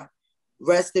gone.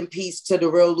 Rest in peace to the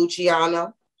real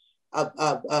Luciano,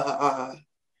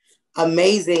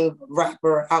 amazing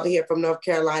rapper out here from North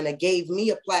Carolina, gave me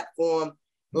a platform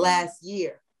last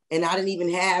year. And I didn't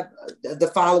even have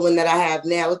the following that I have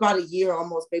now. It was about a year,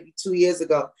 almost maybe 2 years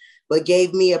ago, but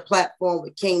gave me a platform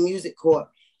with King Music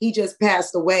Corp. He just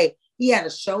passed away. He had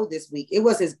a show this week. It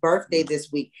was his birthday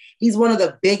this week. He's one of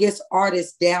the biggest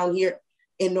artists down here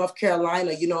in North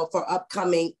Carolina, you know, for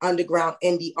upcoming underground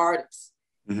indie artists.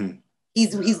 Mm-hmm.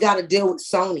 He's got to deal with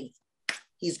Sony.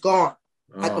 He's gone.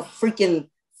 Like a freaking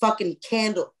fucking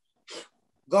candle.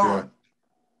 Gone.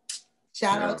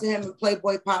 Shout out to him and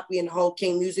Playboy Poppy and the whole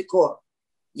King Music Corp.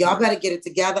 Y'all better get it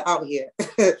together out here.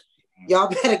 Y'all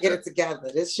better get it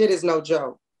together. This shit is no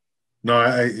joke. No,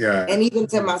 And even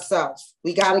to myself,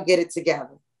 we got to get it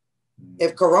together.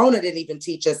 If Corona didn't even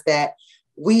teach us that,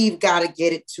 we've got to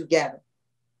get it together.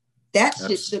 That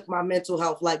shit shook my mental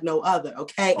health like no other,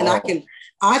 okay? And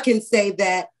I can say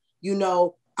that, you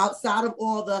know, outside of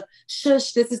all the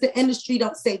shush, this is the industry,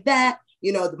 don't say that,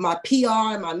 you know, my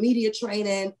PR and my media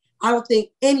training, I don't think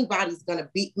anybody's going to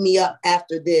beat me up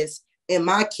after this in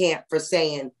my camp for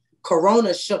saying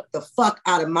Corona shook the fuck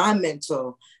out of my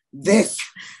mental these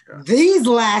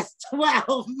last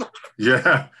 12 months.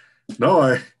 Yeah.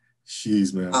 No,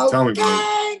 jeez, man. Okay. Tell me,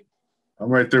 man. I'm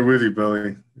right there with you,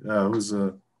 Belly. Yeah, it was,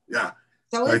 So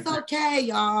it's okay,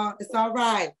 y'all. It's all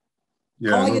right.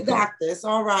 Yeah, Call your doctor. It's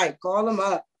all right. Call him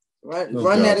up.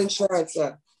 Run that insurance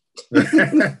up.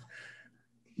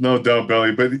 No doubt,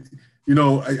 Belly. But, you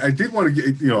know, I did want to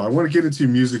get, you know, I want to get into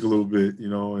your music a little bit, you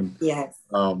know, and, yes.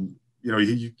 You know,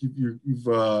 you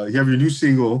have your new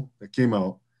single that came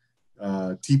out.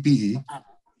 TPE.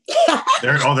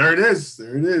 There it is.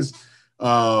 There it is.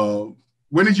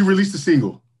 When did you release the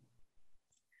single?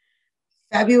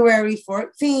 February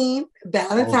 14th,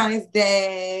 Valentine's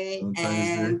Day.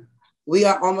 And we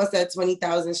are almost at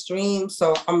 20,000 streams.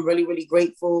 So I'm really, really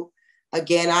grateful.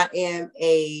 Again, I am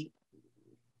a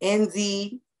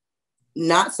indie,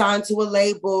 not signed to a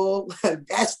label,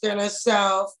 best in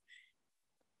herself.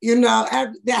 You know,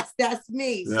 that's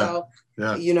me. Yeah. So,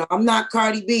 you know, I'm not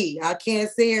Cardi B. I can't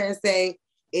sit here and say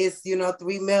it's, you know,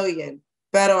 3 million.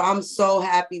 But I'm so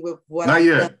happy with what I've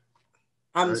done.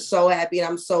 I'm so happy and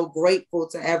I'm so grateful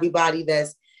to everybody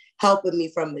that's helping me,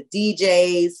 from the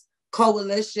DJs,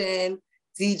 coalition,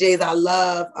 DJs I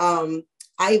love.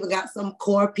 I even got some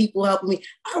core people helping me.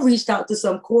 I reached out to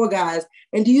some core guys.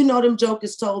 And do you know, them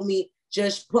jokers told me,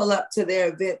 just pull up to their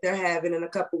event they're having in a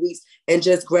couple of weeks and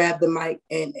just grab the mic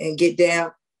and get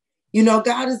down. You know,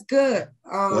 God is good.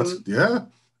 So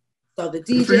the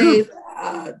DJs,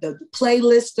 the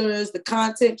playlisters, the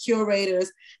content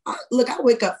curators. I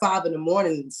wake up 5 a.m.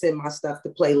 and send my stuff to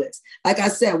playlists. Like I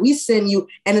said, we send you,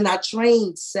 and then I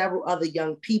trained several other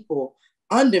young people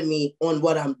under me on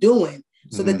what I'm doing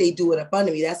so that they do it up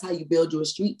under me. That's how you build your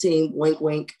street team. Wink,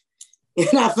 wink. You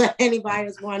know, for anybody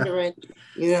that's wondering,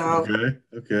 you know.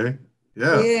 Okay.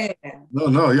 Yeah.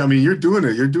 No. Yeah, I mean, you're doing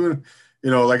it. You're doing,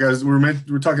 you know, like as we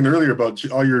were talking earlier about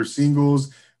all your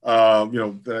singles, you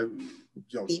know,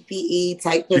 TPE,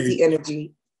 Tight Pussy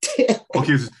Energy.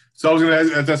 Okay, so I was gonna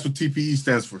ask, that's what TPE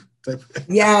stands for.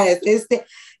 Yes, it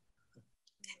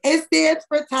stands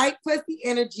for Tight Pussy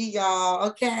Energy, y'all.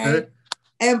 Okay.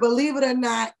 And believe it or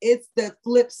not, it's the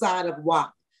flip side of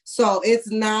WAP. So it's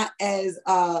not as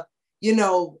you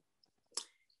know,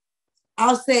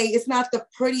 I'll say it's not the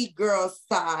pretty girl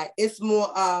side. It's more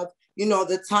of, you know,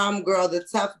 the tom girl, the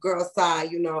tough girl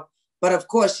side, you know. But of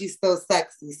course, she's still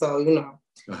sexy. So, you know,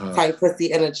 Tight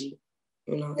Pussy Energy.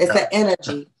 You know, it's the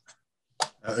energy.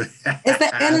 It's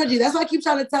the energy. That's why I keep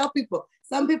trying to tell people.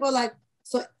 Some people are like,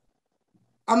 so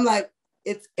I'm like,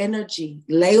 it's energy.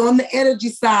 Lay on the energy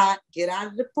side. Get out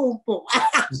of the poom poom.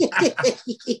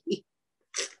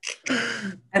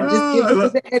 And just give you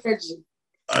the energy.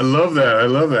 I love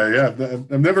that. Yeah,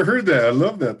 I've never heard that. I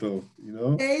love that though. You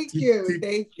know. Thank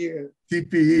you.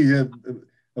 TPE. Yeah.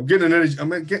 I'm getting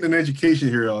an education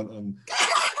here on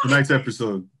tonight's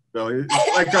episode, Belly.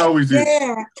 Like I always do.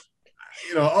 Yeah.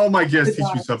 You know, all my guests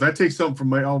teach me something. I take something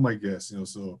from all my guests. You know,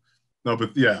 so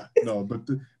but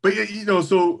you know,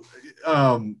 so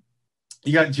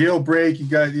you got Jailbreak. You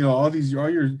got, you know, all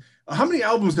your. How many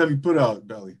albums have you put out,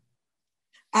 Belly?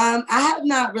 I have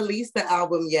not released the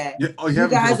album yet. Yeah, you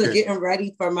guys are getting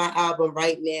ready for my album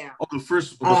right now. Oh, the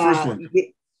first one.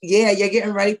 Yeah, you're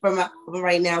getting ready for my album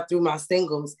right now through my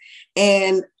singles.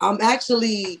 And I'm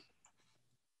really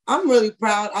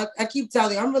proud. I keep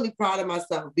telling you, I'm really proud of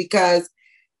myself because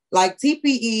Like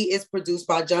TPE is produced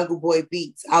by Jungle Boy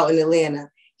Beats out in Atlanta.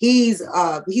 He's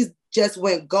just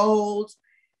went gold.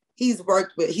 He's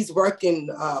working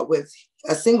with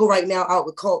a single right now out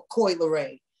with Coi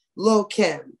Leray, Lil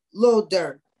Kim, Lil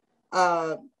Durk,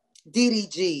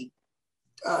 DDG.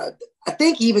 I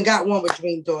think he even got one with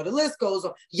Dream Door. The list goes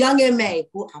on. Young and May,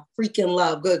 who I freaking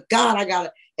love. Good God, I got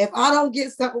it. If I don't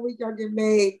get something with Young and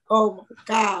May, oh my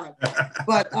God.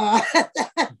 But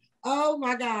oh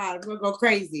my God, I'm gonna go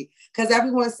crazy. Because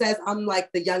everyone says I'm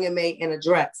like the Young and May in a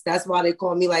dress. That's why they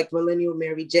call me like Millennial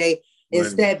Mary J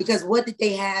instead. Because what did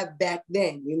they have back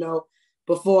then,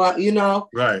 before,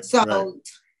 Right. So right.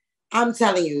 I'm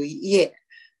telling you, yeah.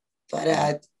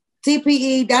 But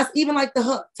TPE, that's even like the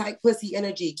hook, tight pussy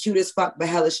energy, cute as fuck, but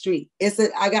hella street.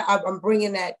 I'm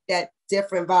bringing that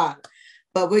different vibe.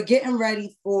 But we're getting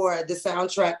ready for the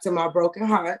soundtrack to My Broken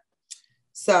Heart.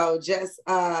 So just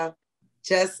wait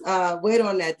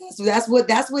on that. That's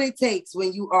what it takes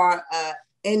when you are an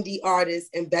indie artist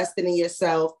investing in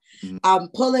yourself. I'm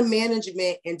pulling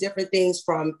management and different things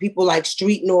from people like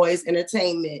Street Noise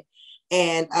Entertainment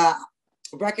and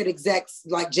record execs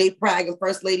like Jay Prag and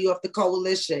First Lady of the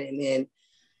Coalition and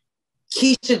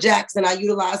Keisha Jackson. I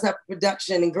utilize her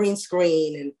production and green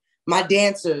screen, and my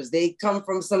dancers, they come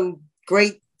from some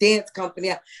great dance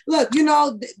company. Look,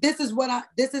 this is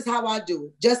how I do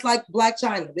it. Just like Black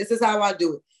China, this is how I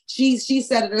do it. She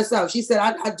said it herself. She said,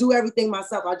 I do everything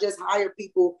myself. I just hire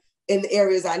people in the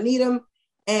areas I need them.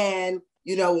 And,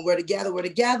 when we're together, we're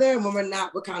together. And when we're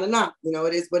not, we're kind of not.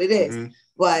 It is what it is. Mm-hmm.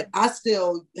 But I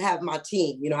still have my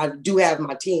team. I do have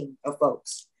my team of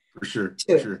folks. For sure.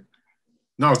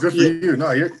 No, good for you.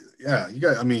 No, you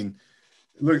got,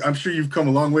 look, I'm sure you've come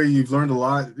a long way. You've learned a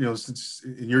lot, since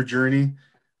in your journey.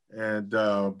 And,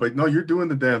 but no, you're doing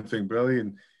the damn thing, Bellie.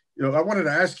 And, I wanted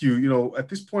to ask you, at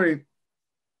this point,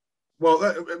 well,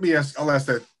 I'll ask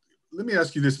that. Let me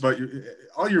ask you this about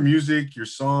all your music, your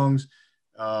songs.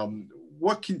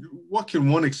 What can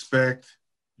one expect,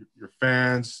 your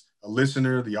fans, a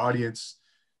listener, the audience,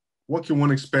 what can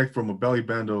one expect from a Bellie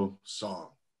Bando song?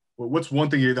 Well, what's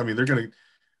one thing they're going to,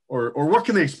 or what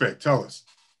can they expect? Tell us.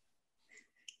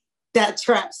 That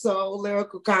trap soul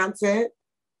lyrical content.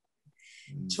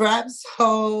 Trap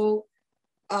soul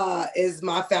is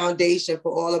my foundation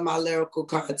for all of my lyrical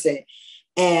content.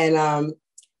 And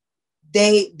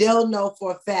they'll know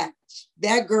for a fact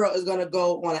that girl is going to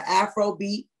go on an Afro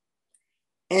beat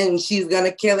and she's going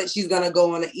to kill it. She's going to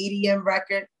go on an EDM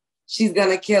record. She's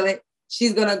going to kill it.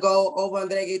 She's going to go over on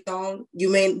the reggaeton.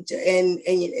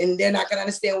 And they're not going to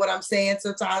understand what I'm saying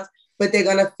sometimes, but they're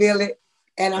going to feel it.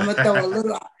 And I'm going to throw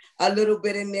a little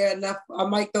bit in there. Enough. I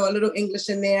might throw a little English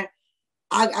in there.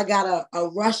 I got a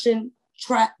Russian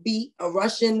trap beat, a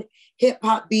Russian hip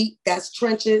hop beat. That's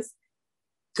trenches.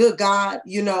 Good God,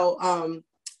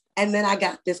 and then I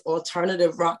got this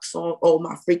alternative rock song. Oh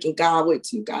my freaking God, wait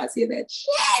till you guys hear that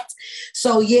shit.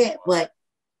 So yeah, but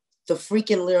the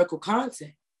freaking lyrical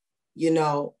content,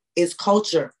 is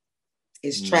culture,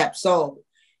 is trap soul.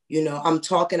 I'm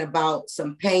talking about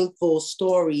some painful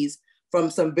stories from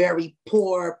some very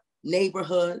poor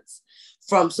neighborhoods,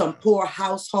 from some poor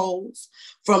households,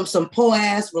 from some poor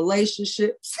ass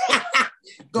relationships,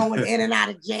 going in and out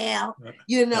of jail.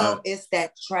 It's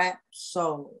that trap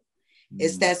soul.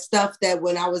 It's that stuff that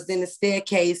when I was in the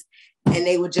staircase and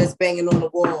they were just banging on the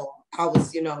wall, I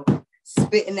was,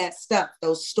 spitting that stuff,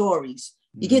 those stories.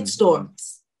 You get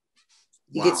stories.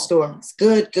 You get stories.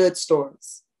 Good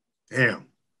stories. Damn.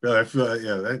 Yeah, I feel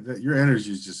that your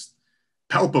energy is just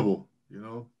palpable,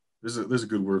 There's a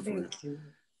good word for Thank you.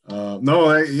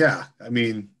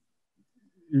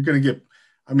 You're going to get,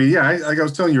 like I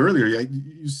was telling you earlier,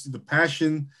 you see the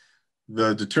passion,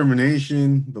 the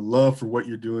determination, the love for what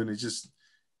you're doing. It just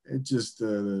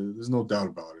there's no doubt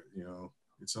about it.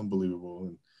 It's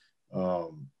unbelievable.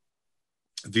 And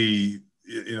the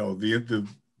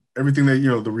everything that,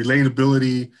 the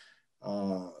relatability,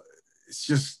 it's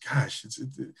just, gosh,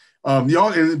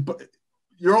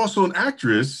 you're also an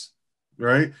actress,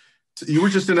 right? You were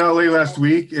just in LA last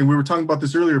week, and we were talking about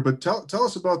this earlier. But tell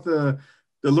us about the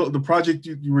project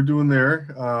you were doing there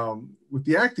with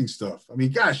the acting stuff.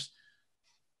 Gosh,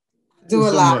 do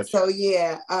a lot. So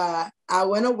yeah, I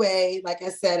went away. Like I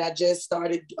said, I just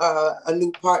started a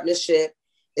new partnership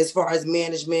as far as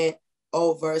management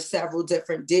over several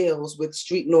different deals with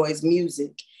Street Noise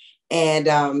Music,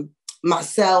 and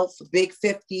myself, Big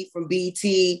 50 from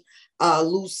BT,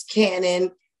 Loose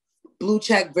Cannon, Blue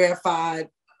Check Verified,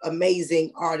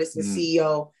 amazing artist and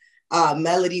CEO.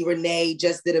 Melody Renee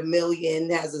just did $1 million,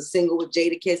 has a single with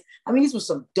Jada Kiss. These were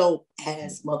some dope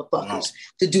ass motherfuckers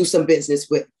to do some business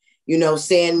with. You know,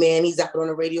 Sandman, he's out on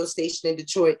a radio station in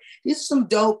Detroit. These are some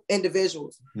dope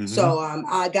individuals. Mm-hmm. So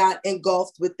I got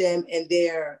engulfed with them and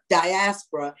their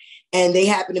diaspora, and they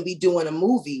happened to be doing a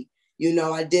movie. You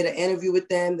know, I did an interview with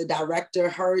them. The director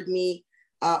heard me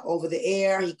over the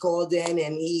air. He called in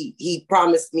and he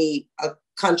promised me a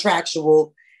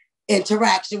contractual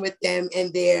interaction with them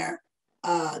in their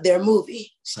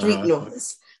movie, Street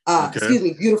Noise. Excuse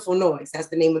me, Beautiful Noise. That's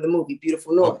the name of the movie,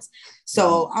 Beautiful Noise.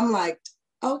 So I'm like,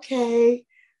 okay,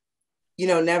 you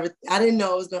know, I didn't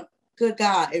know it was going to, good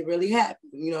God, it really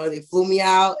happened. You know, they flew me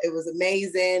out. It was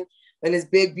amazing in this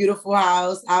big, beautiful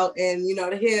house out in, you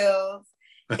know, the hills.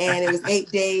 And it was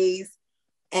 8 days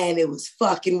and it was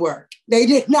fucking work. They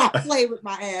did not play with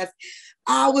my ass.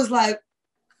 I was like,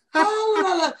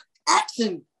 oh,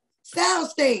 action,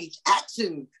 soundstage,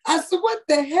 action. I said, what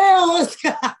the hell is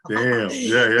that? Damn,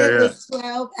 yeah. It was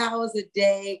 12 hours a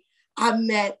day. I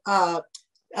met, I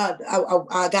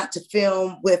got to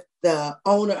film with the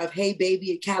owner of Hey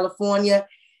Baby in California,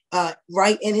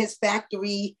 right in his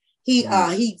factory. He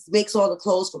makes all the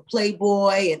clothes for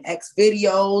Playboy and X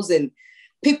Videos and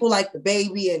people like the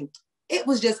baby. And it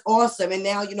was just awesome. And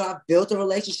now, you know, I've built a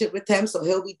relationship with him. So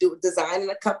he'll be designing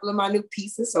a couple of my new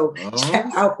pieces. So check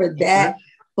out for that. Okay.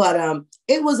 But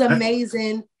it was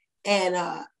amazing. And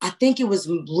I think it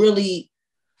was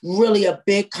really a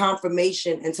big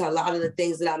confirmation into a lot of the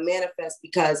things that I manifest,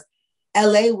 because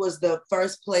LA was the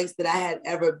first place that I had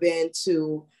ever been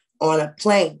to on a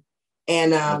plane.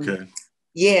 And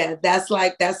yeah, that's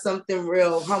something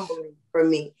real humbling for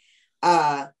me.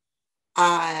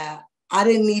 I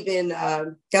didn't even,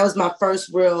 that was my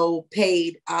first real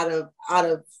paid out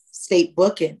of state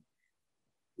booking,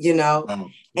 you know,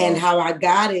 and how I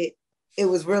got it. It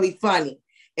was really funny.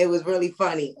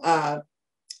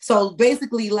 So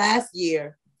basically last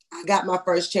year, I got my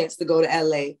first chance to go to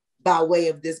LA by way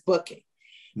of this booking.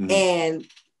 Mm-hmm. And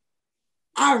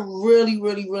I really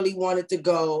wanted to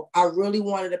go. I really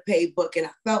wanted a paid booking.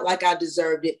 I felt like I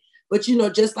deserved it. But, you know,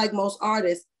 just like most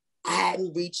artists, I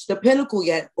hadn't reached the pinnacle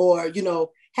yet, or, you know,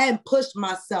 hadn't pushed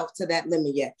myself to that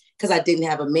limit yet because I didn't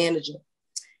have a manager.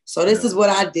 So this is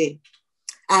what I did.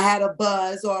 I had a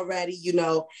buzz already, you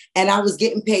know, and I was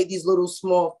getting paid these little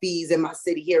small fees in my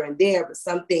city here and there, but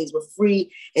some things were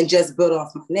free and just built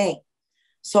off my name.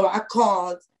 So I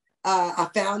called, I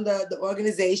found the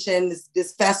organization,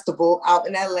 this festival out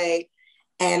in LA,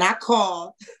 and I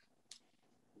called,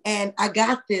 and I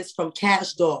got this from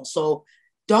Cash Doll. So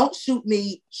don't shoot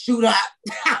me, shoot up.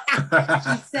 She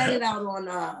said it out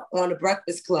on the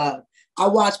Breakfast Club. I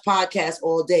watch podcasts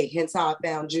all day, hence how I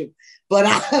found you. But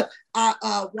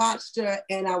I watched her,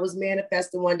 and I was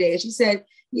manifesting one day, and she said,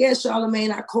 yeah,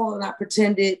 Charlemagne, I called and I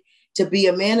pretended to be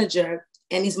a manager,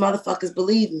 and these motherfuckers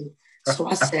believe me. So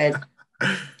I said,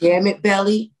 damn it,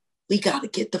 Belly, we got to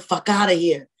get the fuck out of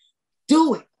here.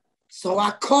 Do it. So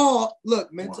I called,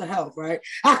 look, mental health, right?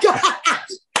 I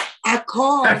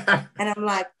called, and I'm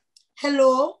like,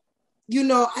 hello. You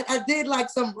know, I did like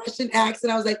some Russian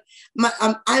accent. I was like,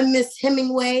 I'm Miss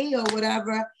Hemingway or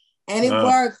whatever. And it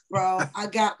worked, bro. I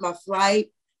got my flight.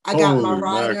 I got my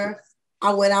rider.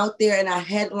 I went out there and I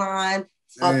headlined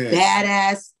a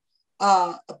badass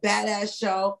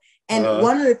show. And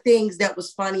one of the things that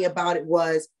was funny about it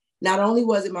was, not only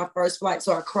was it my first flight,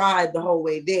 so I cried the whole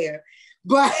way there,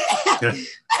 but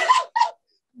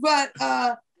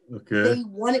they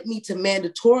wanted me to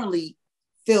mandatorily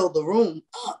fill the room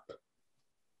up.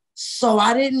 So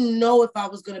I didn't know if I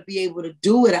was going to be able to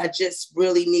do it. I just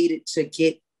really needed to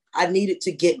get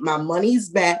my monies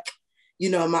back,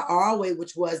 you know, my ROA,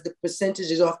 which was the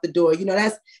percentages off the door. You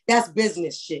know, that's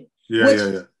business shit. Which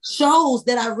shows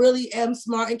that I really am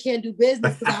smart and can do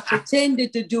business, because I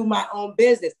pretended to do my own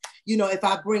business. You know, if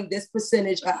I bring this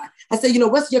percentage, I say, you know,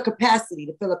 what's your capacity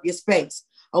to fill up your space?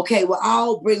 Okay, well,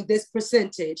 I'll bring this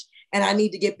percentage and I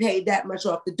need to get paid that much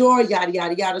off the door, yada,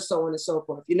 yada, yada, so on and so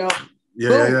forth, you know?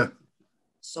 Yeah.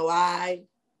 So I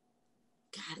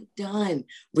got it done.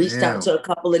 Reached out to a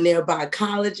couple of nearby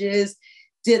colleges,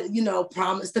 did, you know,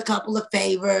 promised a couple of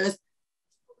favors.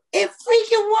 And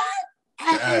freaking what?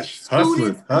 I had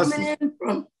students coming in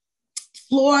from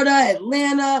Florida,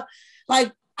 Atlanta.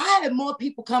 Like, I had more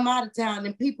people come out of town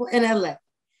than people in LA.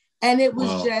 And it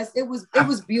was it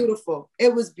was beautiful.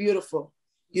 It was beautiful,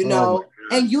 you know,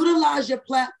 and utilize your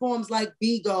platforms like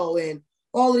Bigo and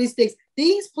all of these things.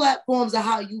 These platforms are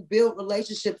how you build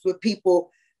relationships with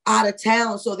people out of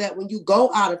town, so that when you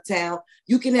go out of town,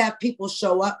 you can have people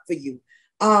show up for you.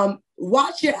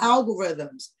 Watch your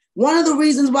algorithms. One of the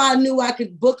reasons why I knew I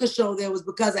could book a show there was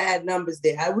because I had numbers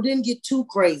there. I didn't get too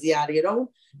crazy out of here.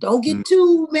 Don't get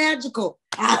too magical.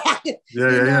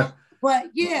 Yeah.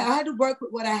 But yeah, I had to work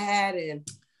with what I had, and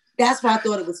that's why I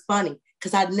thought it was funny,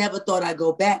 because I never thought I'd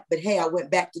go back. But hey, I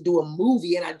went back to do a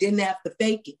movie, and I didn't have to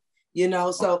fake it, you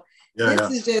know. So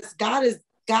this is just God is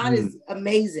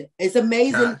amazing. It's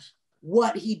amazing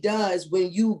what He does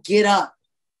when you get up.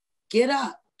 Get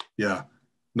up. Yeah,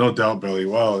 no doubt, Belly.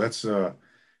 Wow, that's you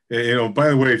know. By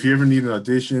the way, if you ever need an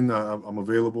audition, I'm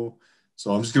available.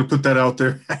 So I'm just gonna put that out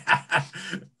there.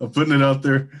 I'm putting it out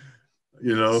there.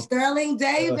 You know, Sterling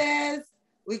Davis.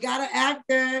 We got an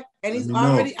actor, and he's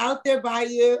already out there by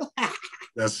you.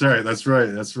 That's right. That's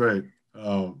right. That's right.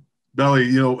 Belly,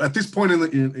 you know, at this point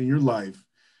in your life,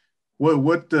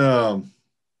 what's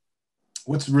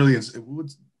really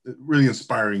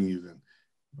inspiring you then?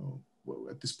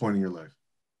 At this point in your life?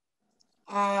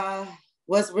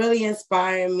 What's really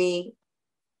inspiring me,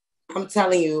 I'm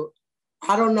telling you,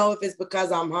 I don't know if it's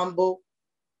because I'm humble,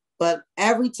 but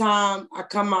every time I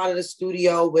come out of the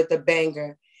studio with a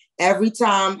banger, every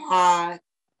time I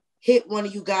hit one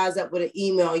of you guys up with an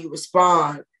email, you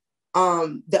respond.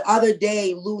 The other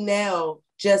day, Lunel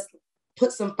just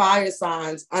put some fire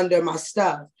signs under my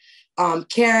stuff.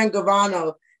 Karen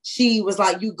Garano, she was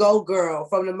like, "You go, girl,"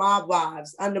 from the Mob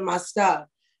Wives under my stuff.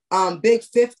 Big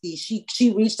 50,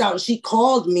 she reached out and she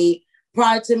called me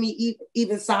prior to me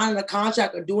even signing a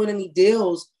contract or doing any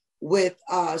deals with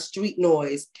Street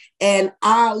Noise. And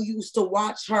I used to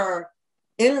watch her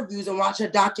interviews and watch her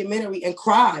documentary and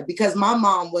cry because my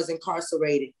mom was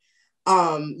incarcerated.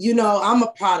 You know, I'm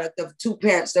a product of two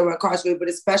parents that were incarcerated, but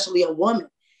especially a woman.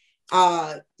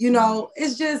 You know,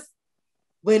 it's just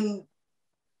when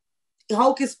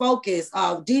Hocus Pocus,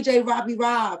 DJ Robbie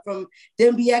Rob from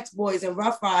them BX Boys and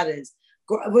Rough Riders,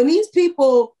 when these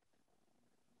people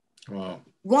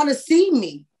want to see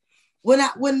me, when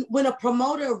a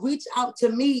promoter reached out to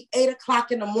me 8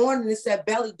 o'clock in the morning and said,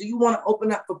 "Belly, do you want to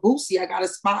open up for Boosie? I got a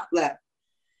spot left."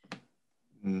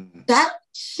 That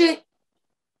shit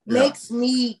makes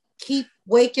me keep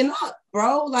waking up,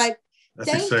 bro. Like,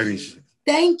 that's exciting.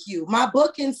 Thank you. My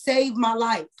booking saved my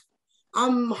life.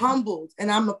 I'm humbled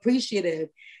and I'm appreciative.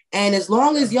 And as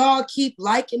long as y'all keep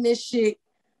liking this shit,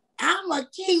 I'ma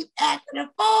keep acting a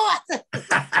force.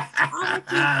 I'ma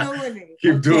keep doing it.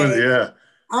 Keep doing it, yeah.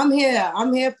 I'm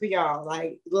here for y'all.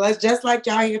 Like, just like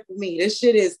y'all here for me. This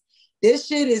shit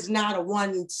is not a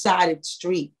one-sided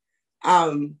street.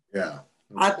 I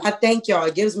thank y'all.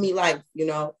 It gives me life, you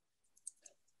know.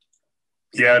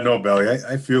 Yeah, no, Belly.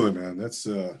 I feel it, man. That's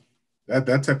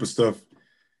that type of stuff.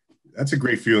 That's a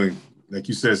great feeling. Like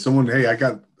you said, someone, hey, I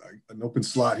got an open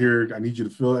slot here. I need you to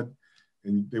fill it,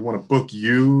 and they want to book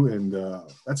you, and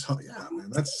that's man.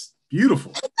 That's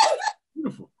beautiful,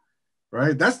 beautiful,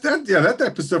 right? That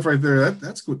type of stuff right there.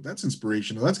 That's good. That's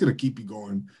inspirational. That's gonna keep you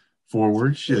going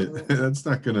forward. Shit, that's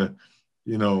not gonna,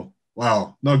 you know.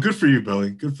 Wow, no, good for you, Belly.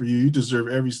 Good for you. You deserve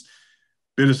every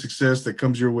bit of success that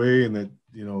comes your way, and that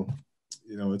you know,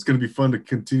 it's gonna be fun to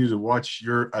continue to watch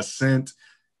your ascent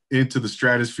into the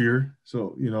stratosphere.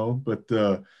 So, you know, but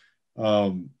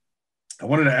I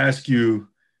wanted to ask you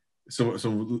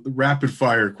some rapid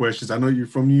fire questions. I know you're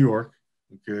from New York.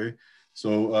 Okay.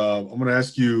 So I'm going to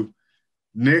ask you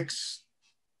Knicks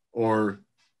or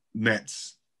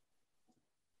Nets.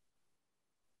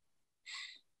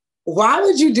 Why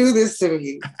would you do this to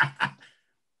me?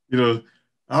 You know,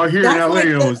 out here in LA,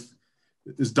 you know,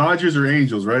 it's Dodgers or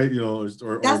Angels, right? You know,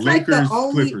 or that's Lakers, like the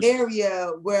only Clippers.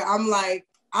 area where I'm like,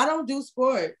 I don't do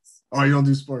sports. Oh, you don't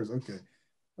do sports? Okay.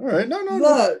 All right. No.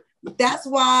 Look, that's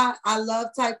why I love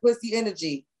Tight Pussy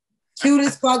Energy. Cute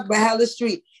as fuck, but hella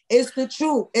street. It's the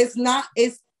truth. It's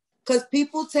because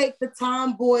people take the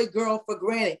tomboy girl for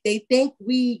granted. They think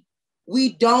we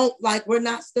don't, like, we're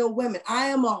not still women. I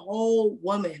am a whole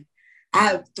woman. I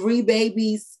have 3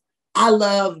 babies. I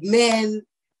love men.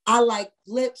 I like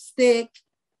lipstick.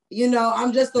 You know,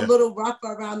 I'm just a little rough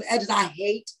around the edges. I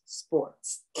hate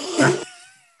sports.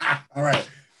 All right.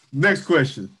 Next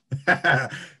question.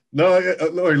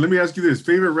 Lori, let me ask you this.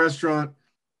 Favorite restaurant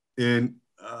in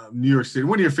New York City?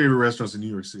 One of your favorite restaurants in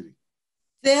New York City?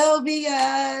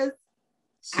 Sylvia's.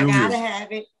 I gotta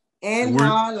have it. In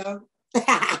Harlem.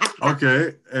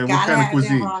 Okay. And what kind of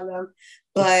cuisine? In Harlem.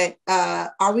 But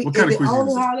are we, is it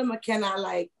only Harlem, or can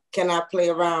I play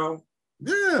around?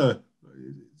 Yeah.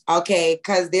 Okay,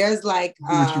 because there's like do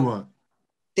what you want.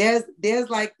 There's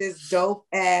like this dope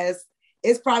ass,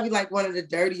 it's probably like one of the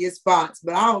dirtiest spots,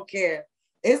 but I don't care.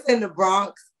 It's in the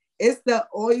Bronx. It's the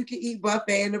all-you-can-eat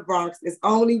buffet in the Bronx. It's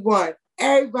only one.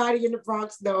 Everybody in the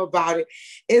Bronx know about it.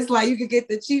 It's like you could get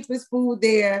the cheapest food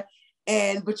there,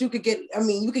 but you could get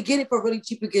it for really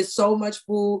cheap. You get so much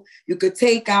food. You could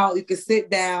take out, you could sit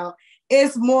down.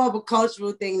 It's more of a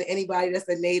cultural thing than anybody that's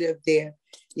a native there.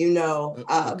 you know.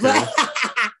 Okay.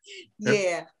 But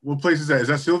yeah. What place is that? Is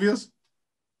that Sylvia's?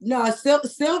 No,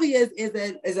 Sylvia's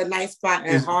is a nice spot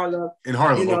in Harlem. In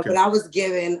Harlem, you know. okay. But I was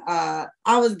given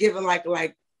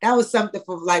like that was something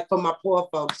for my poor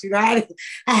folks. You know,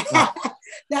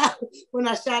 that when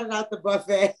I shouted out the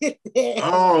buffet.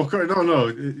 Oh, okay. No.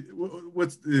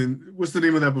 What's the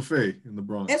name of that buffet in the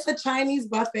Bronx? It's a Chinese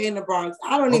buffet in the Bronx.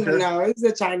 I don't even know. It's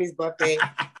a Chinese buffet.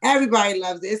 Everybody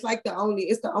loves it. It's like the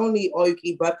only all you can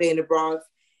eat buffet in the Bronx.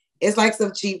 It's like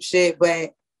some cheap shit,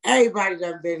 but everybody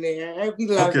done been there. We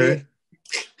love it.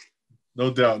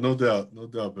 No doubt,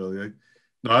 Belly.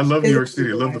 I love New York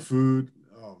City. I love the food.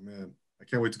 Oh man, I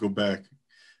can't wait to go back.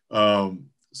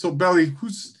 So Belly,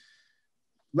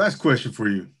 last question for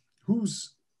you? Who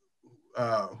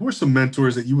are some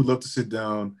mentors that you would love to sit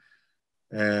down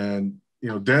and,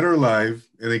 dead or alive,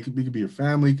 and they could be your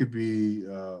family, could be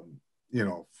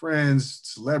friends,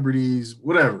 celebrities,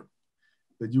 whatever.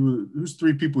 Who's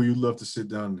 3 people you'd love to sit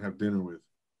down and have dinner with?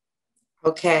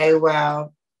 Okay,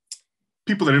 well,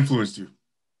 people that influenced you.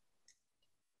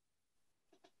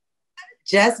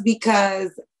 Just because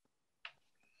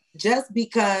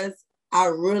I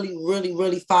really, really,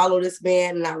 really follow this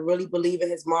man and I really believe in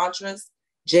his mantras,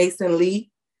 Jason Lee.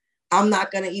 I'm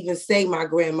not going to even say my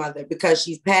grandmother because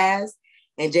she's passed.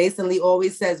 And Jason Lee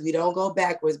always says, we don't go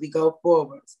backwards, we go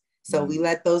forwards. So we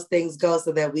let those things go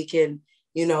so that we can,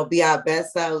 be our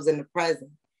best selves in the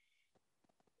present.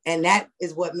 And that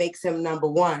is what makes him number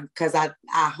one, because I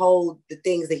hold the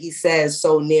things that he says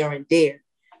so near and dear.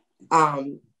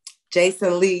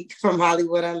 Jason Lee from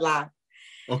Hollywood Unlocked.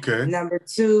 Okay. Number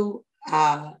 2,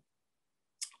 I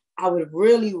would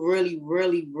really, really,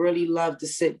 really, really love to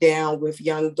sit down with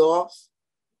young Dolph.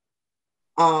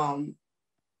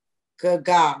 Good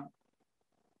God.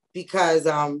 Because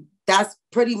that's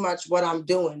pretty much what I'm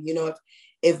doing.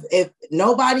 If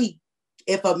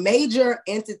a major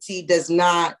entity does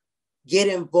not get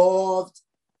involved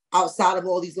outside of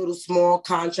all these little small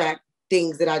contract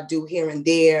things that I do here and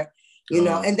there,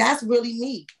 and that's really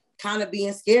me kind of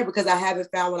being scared because I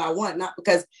haven't found what I want, not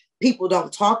because people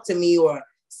don't talk to me or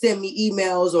send me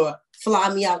emails or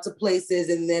fly me out to places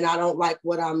and then I don't like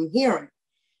what I'm hearing,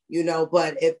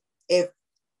 but if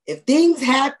things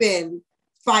happen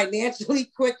financially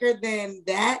quicker than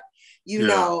that, he's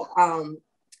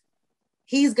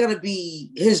going to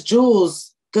be, his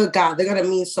jewels, good God, they're going to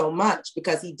mean so much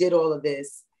because he did all of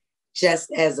this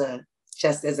just as a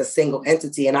single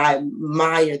entity. And I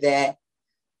admire that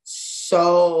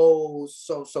so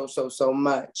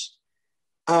much.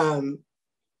 And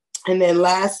then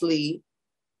lastly,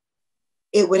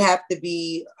 it would have to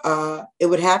be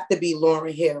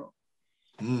Lauryn Hill,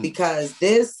 because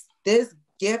this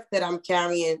gift that I'm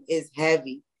carrying is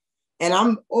heavy, and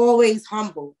I'm always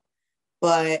humble,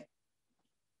 but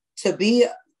to be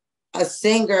a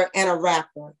singer and a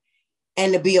rapper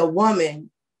and to be a woman,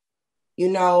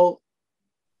 it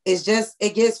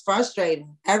gets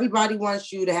frustrating. Everybody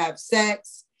wants you to have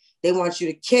sex. They want you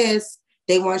to kiss.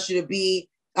 They want you to be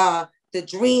the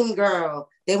dream girl.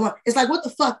 It's like, what the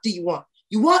fuck do you want?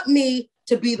 You want me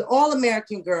to be the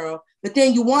all-American girl, but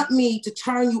then you want me to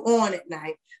turn you on at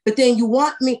night. But then you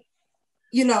want me,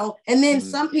 and then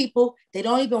some people, they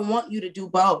don't even want you to do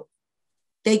both.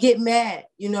 They get mad,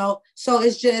 So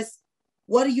it's just,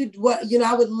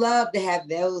 I would love to have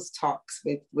those talks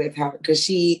with her because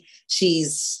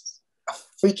she's a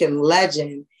freaking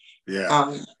legend.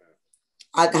 Yeah.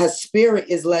 Her spirit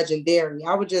is legendary.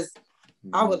 I would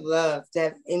love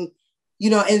that. And,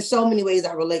 in so many ways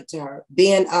I relate to her.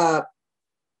 Being a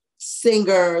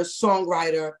singer,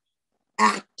 songwriter,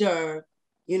 actor,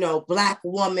 Black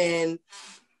woman.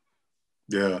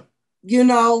 Yeah.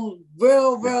 Real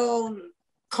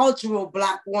cultural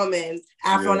Black woman,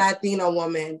 Afro-Latina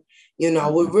woman,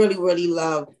 would really, really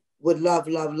love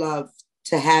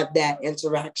to have that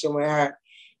interaction with her.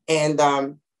 And,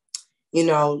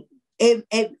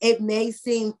 it may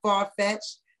seem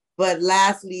far-fetched, but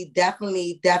lastly,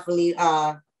 definitely,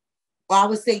 I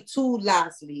would say 2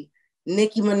 lastly,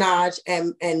 Nicki Minaj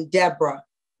and Deborah,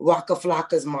 Waka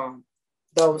Flocka's mom.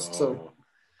 Those 2.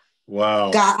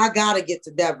 Wow. I gotta get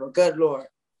to Deborah. Good Lord.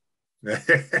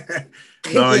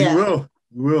 No, you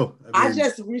will. I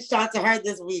just reached out to her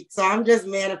this week, so I'm just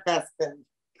manifesting.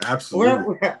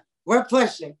 Absolutely. We're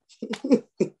pushing.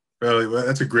 Well,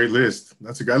 that's a great list. I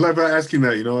love asking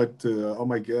that, all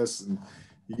my guests, and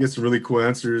you get some really cool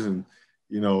answers, and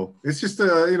it's just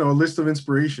a list of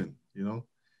inspiration.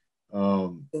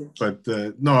 But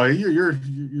no, you're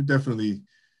definitely,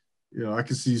 I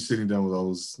can see you sitting down with all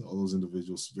those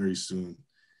individuals very soon.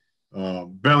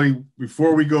 Belly,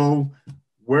 before we go,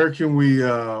 where can we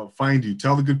find you?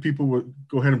 Tell the good people,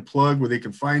 go ahead and plug where they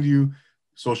can find you,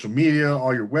 social media,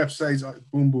 all your websites,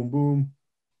 boom, boom, boom.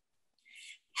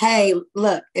 Hey,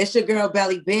 look, it's your girl,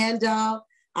 Bellie Bando.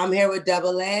 I'm here with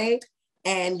Double A,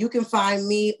 and you can find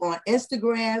me on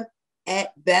Instagram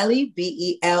at Bellie,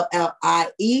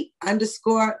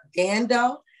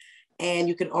 BELLIE_Bando. And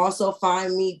you can also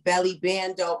find me, Bellie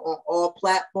Bando, on all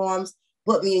platforms.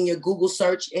 Put me in your Google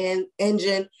search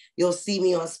engine. You'll see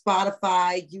me on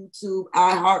Spotify, YouTube,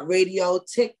 iHeartRadio,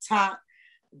 TikTok,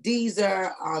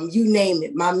 Deezer, you name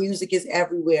it. My music is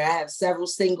everywhere. I have several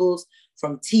singles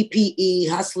from TPE,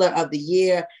 Hustler of the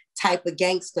Year, Type of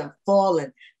Gangster,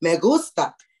 Fallen, Me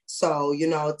Gusta. So,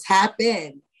 tap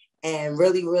in and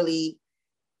really, really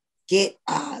get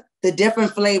the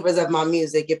different flavors of my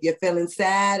music. If you're feeling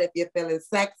sad, if you're feeling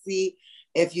sexy,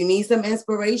 if you need some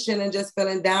inspiration and just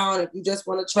feeling down, if you just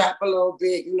want to trap a little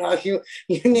bit, you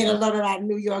need a little of that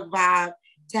New York vibe,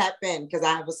 tap in, because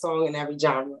I have a song in every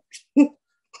genre.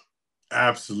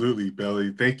 Absolutely,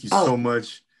 Bellie. Thank you so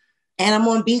much. And I'm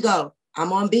on Bigo.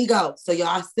 So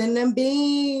y'all send them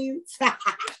beans.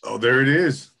 Oh, there it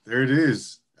is. There it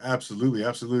is. Absolutely.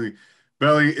 Absolutely.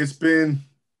 Bellie, it's been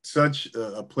such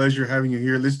a pleasure having you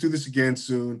here. Let's do this again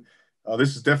soon.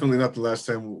 This is definitely not the last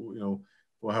time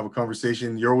we'll have a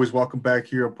conversation. You're always welcome back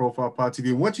here on Profile Pod TV.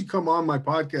 And once you come on my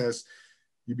podcast,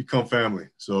 you become family.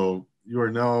 So you are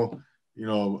now,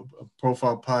 a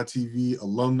Profile Pod TV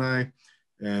alumni.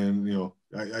 And,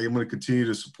 I am going to continue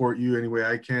to support you any way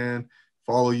I can,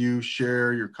 follow you,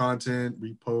 share your content,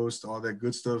 repost, all that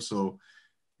good stuff. So,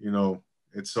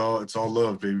 it's all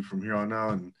love, baby, from here on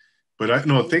out. But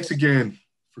thanks again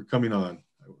for coming on.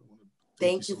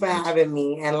 Thank you for having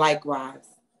me, and likewise.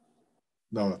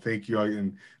 No, thank you.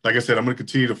 And like I said, I'm going to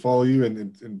continue to follow you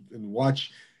and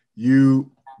watch you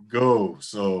go.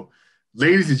 So,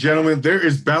 ladies and gentlemen, there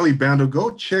is Bellie Bando.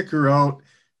 Go check her out.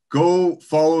 Go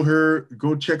follow her.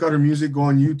 Go check out her music. Go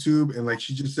on YouTube. And like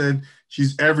she just said,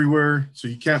 she's everywhere, so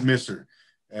you can't miss her.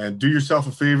 And do yourself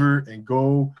a favor and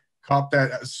go cop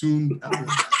that soon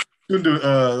to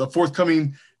the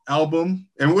forthcoming album.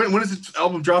 And when is this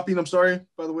album dropping? I'm sorry,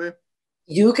 by the way.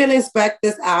 You can expect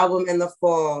this album in the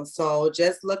fall. So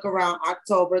just look around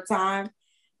October time.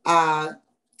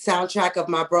 Soundtrack of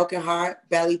My Broken Heart,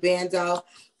 Bellie Bando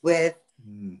with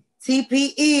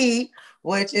TPE,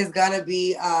 which is going to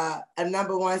be a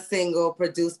 #1 single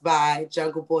produced by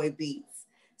Jungle Boy Beats.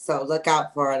 So look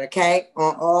out for it, okay?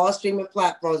 On all streaming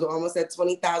platforms. We're almost at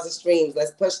 20,000 streams.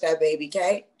 Let's push that, baby,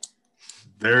 okay?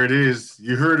 There it is.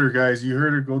 You heard her, guys. You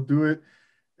heard her. Go do it.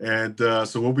 And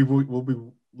so we'll be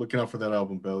looking out for that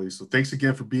album, Bellie. So thanks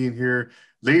again for being here.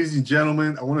 Ladies and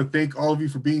gentlemen, I want to thank all of you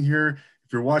for being here.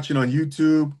 If you're watching on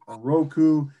YouTube, on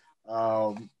Roku,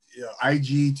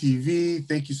 IGTV,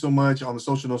 thank you so much, on the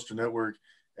Social Nostra Network.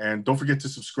 And don't forget to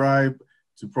subscribe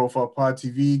to Profile Pod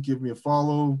TV. Give me a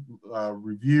follow,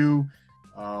 review.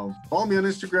 Follow me on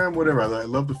Instagram, whatever. I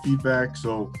love the feedback.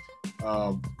 So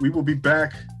we will be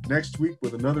back next week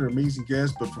with another amazing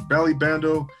guest. But for Bellie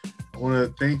Bando, I want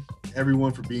to thank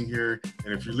everyone for being here.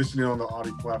 And if you're listening on the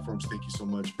audio platforms, thank you so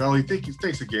much. Bellie,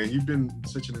 thanks again. You've been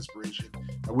such an inspiration.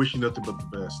 I wish you nothing but the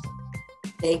best.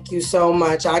 Thank you so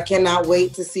much. I cannot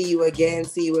wait to see you again,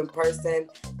 see you in person.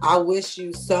 I wish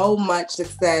you so much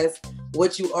success,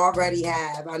 what you already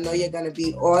have. I know you're going to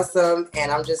be awesome,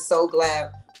 and I'm just so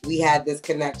glad we had this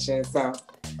connection. So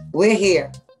we're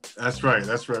here. That's right,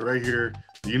 right here.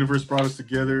 The universe brought us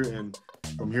together, and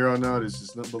from here on out, it's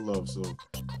just nothing but love. So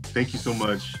thank you so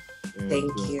much. And,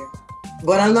 thank you.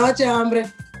 Buenas noches,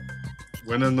 hombre.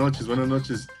 Buenas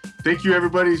noches. Thank you,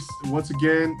 everybody. Once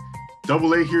again,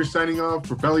 Double A here signing off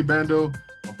for Bellie Bando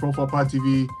on Profile Pod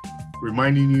TV,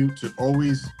 reminding you to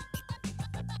always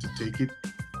take it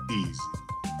easy.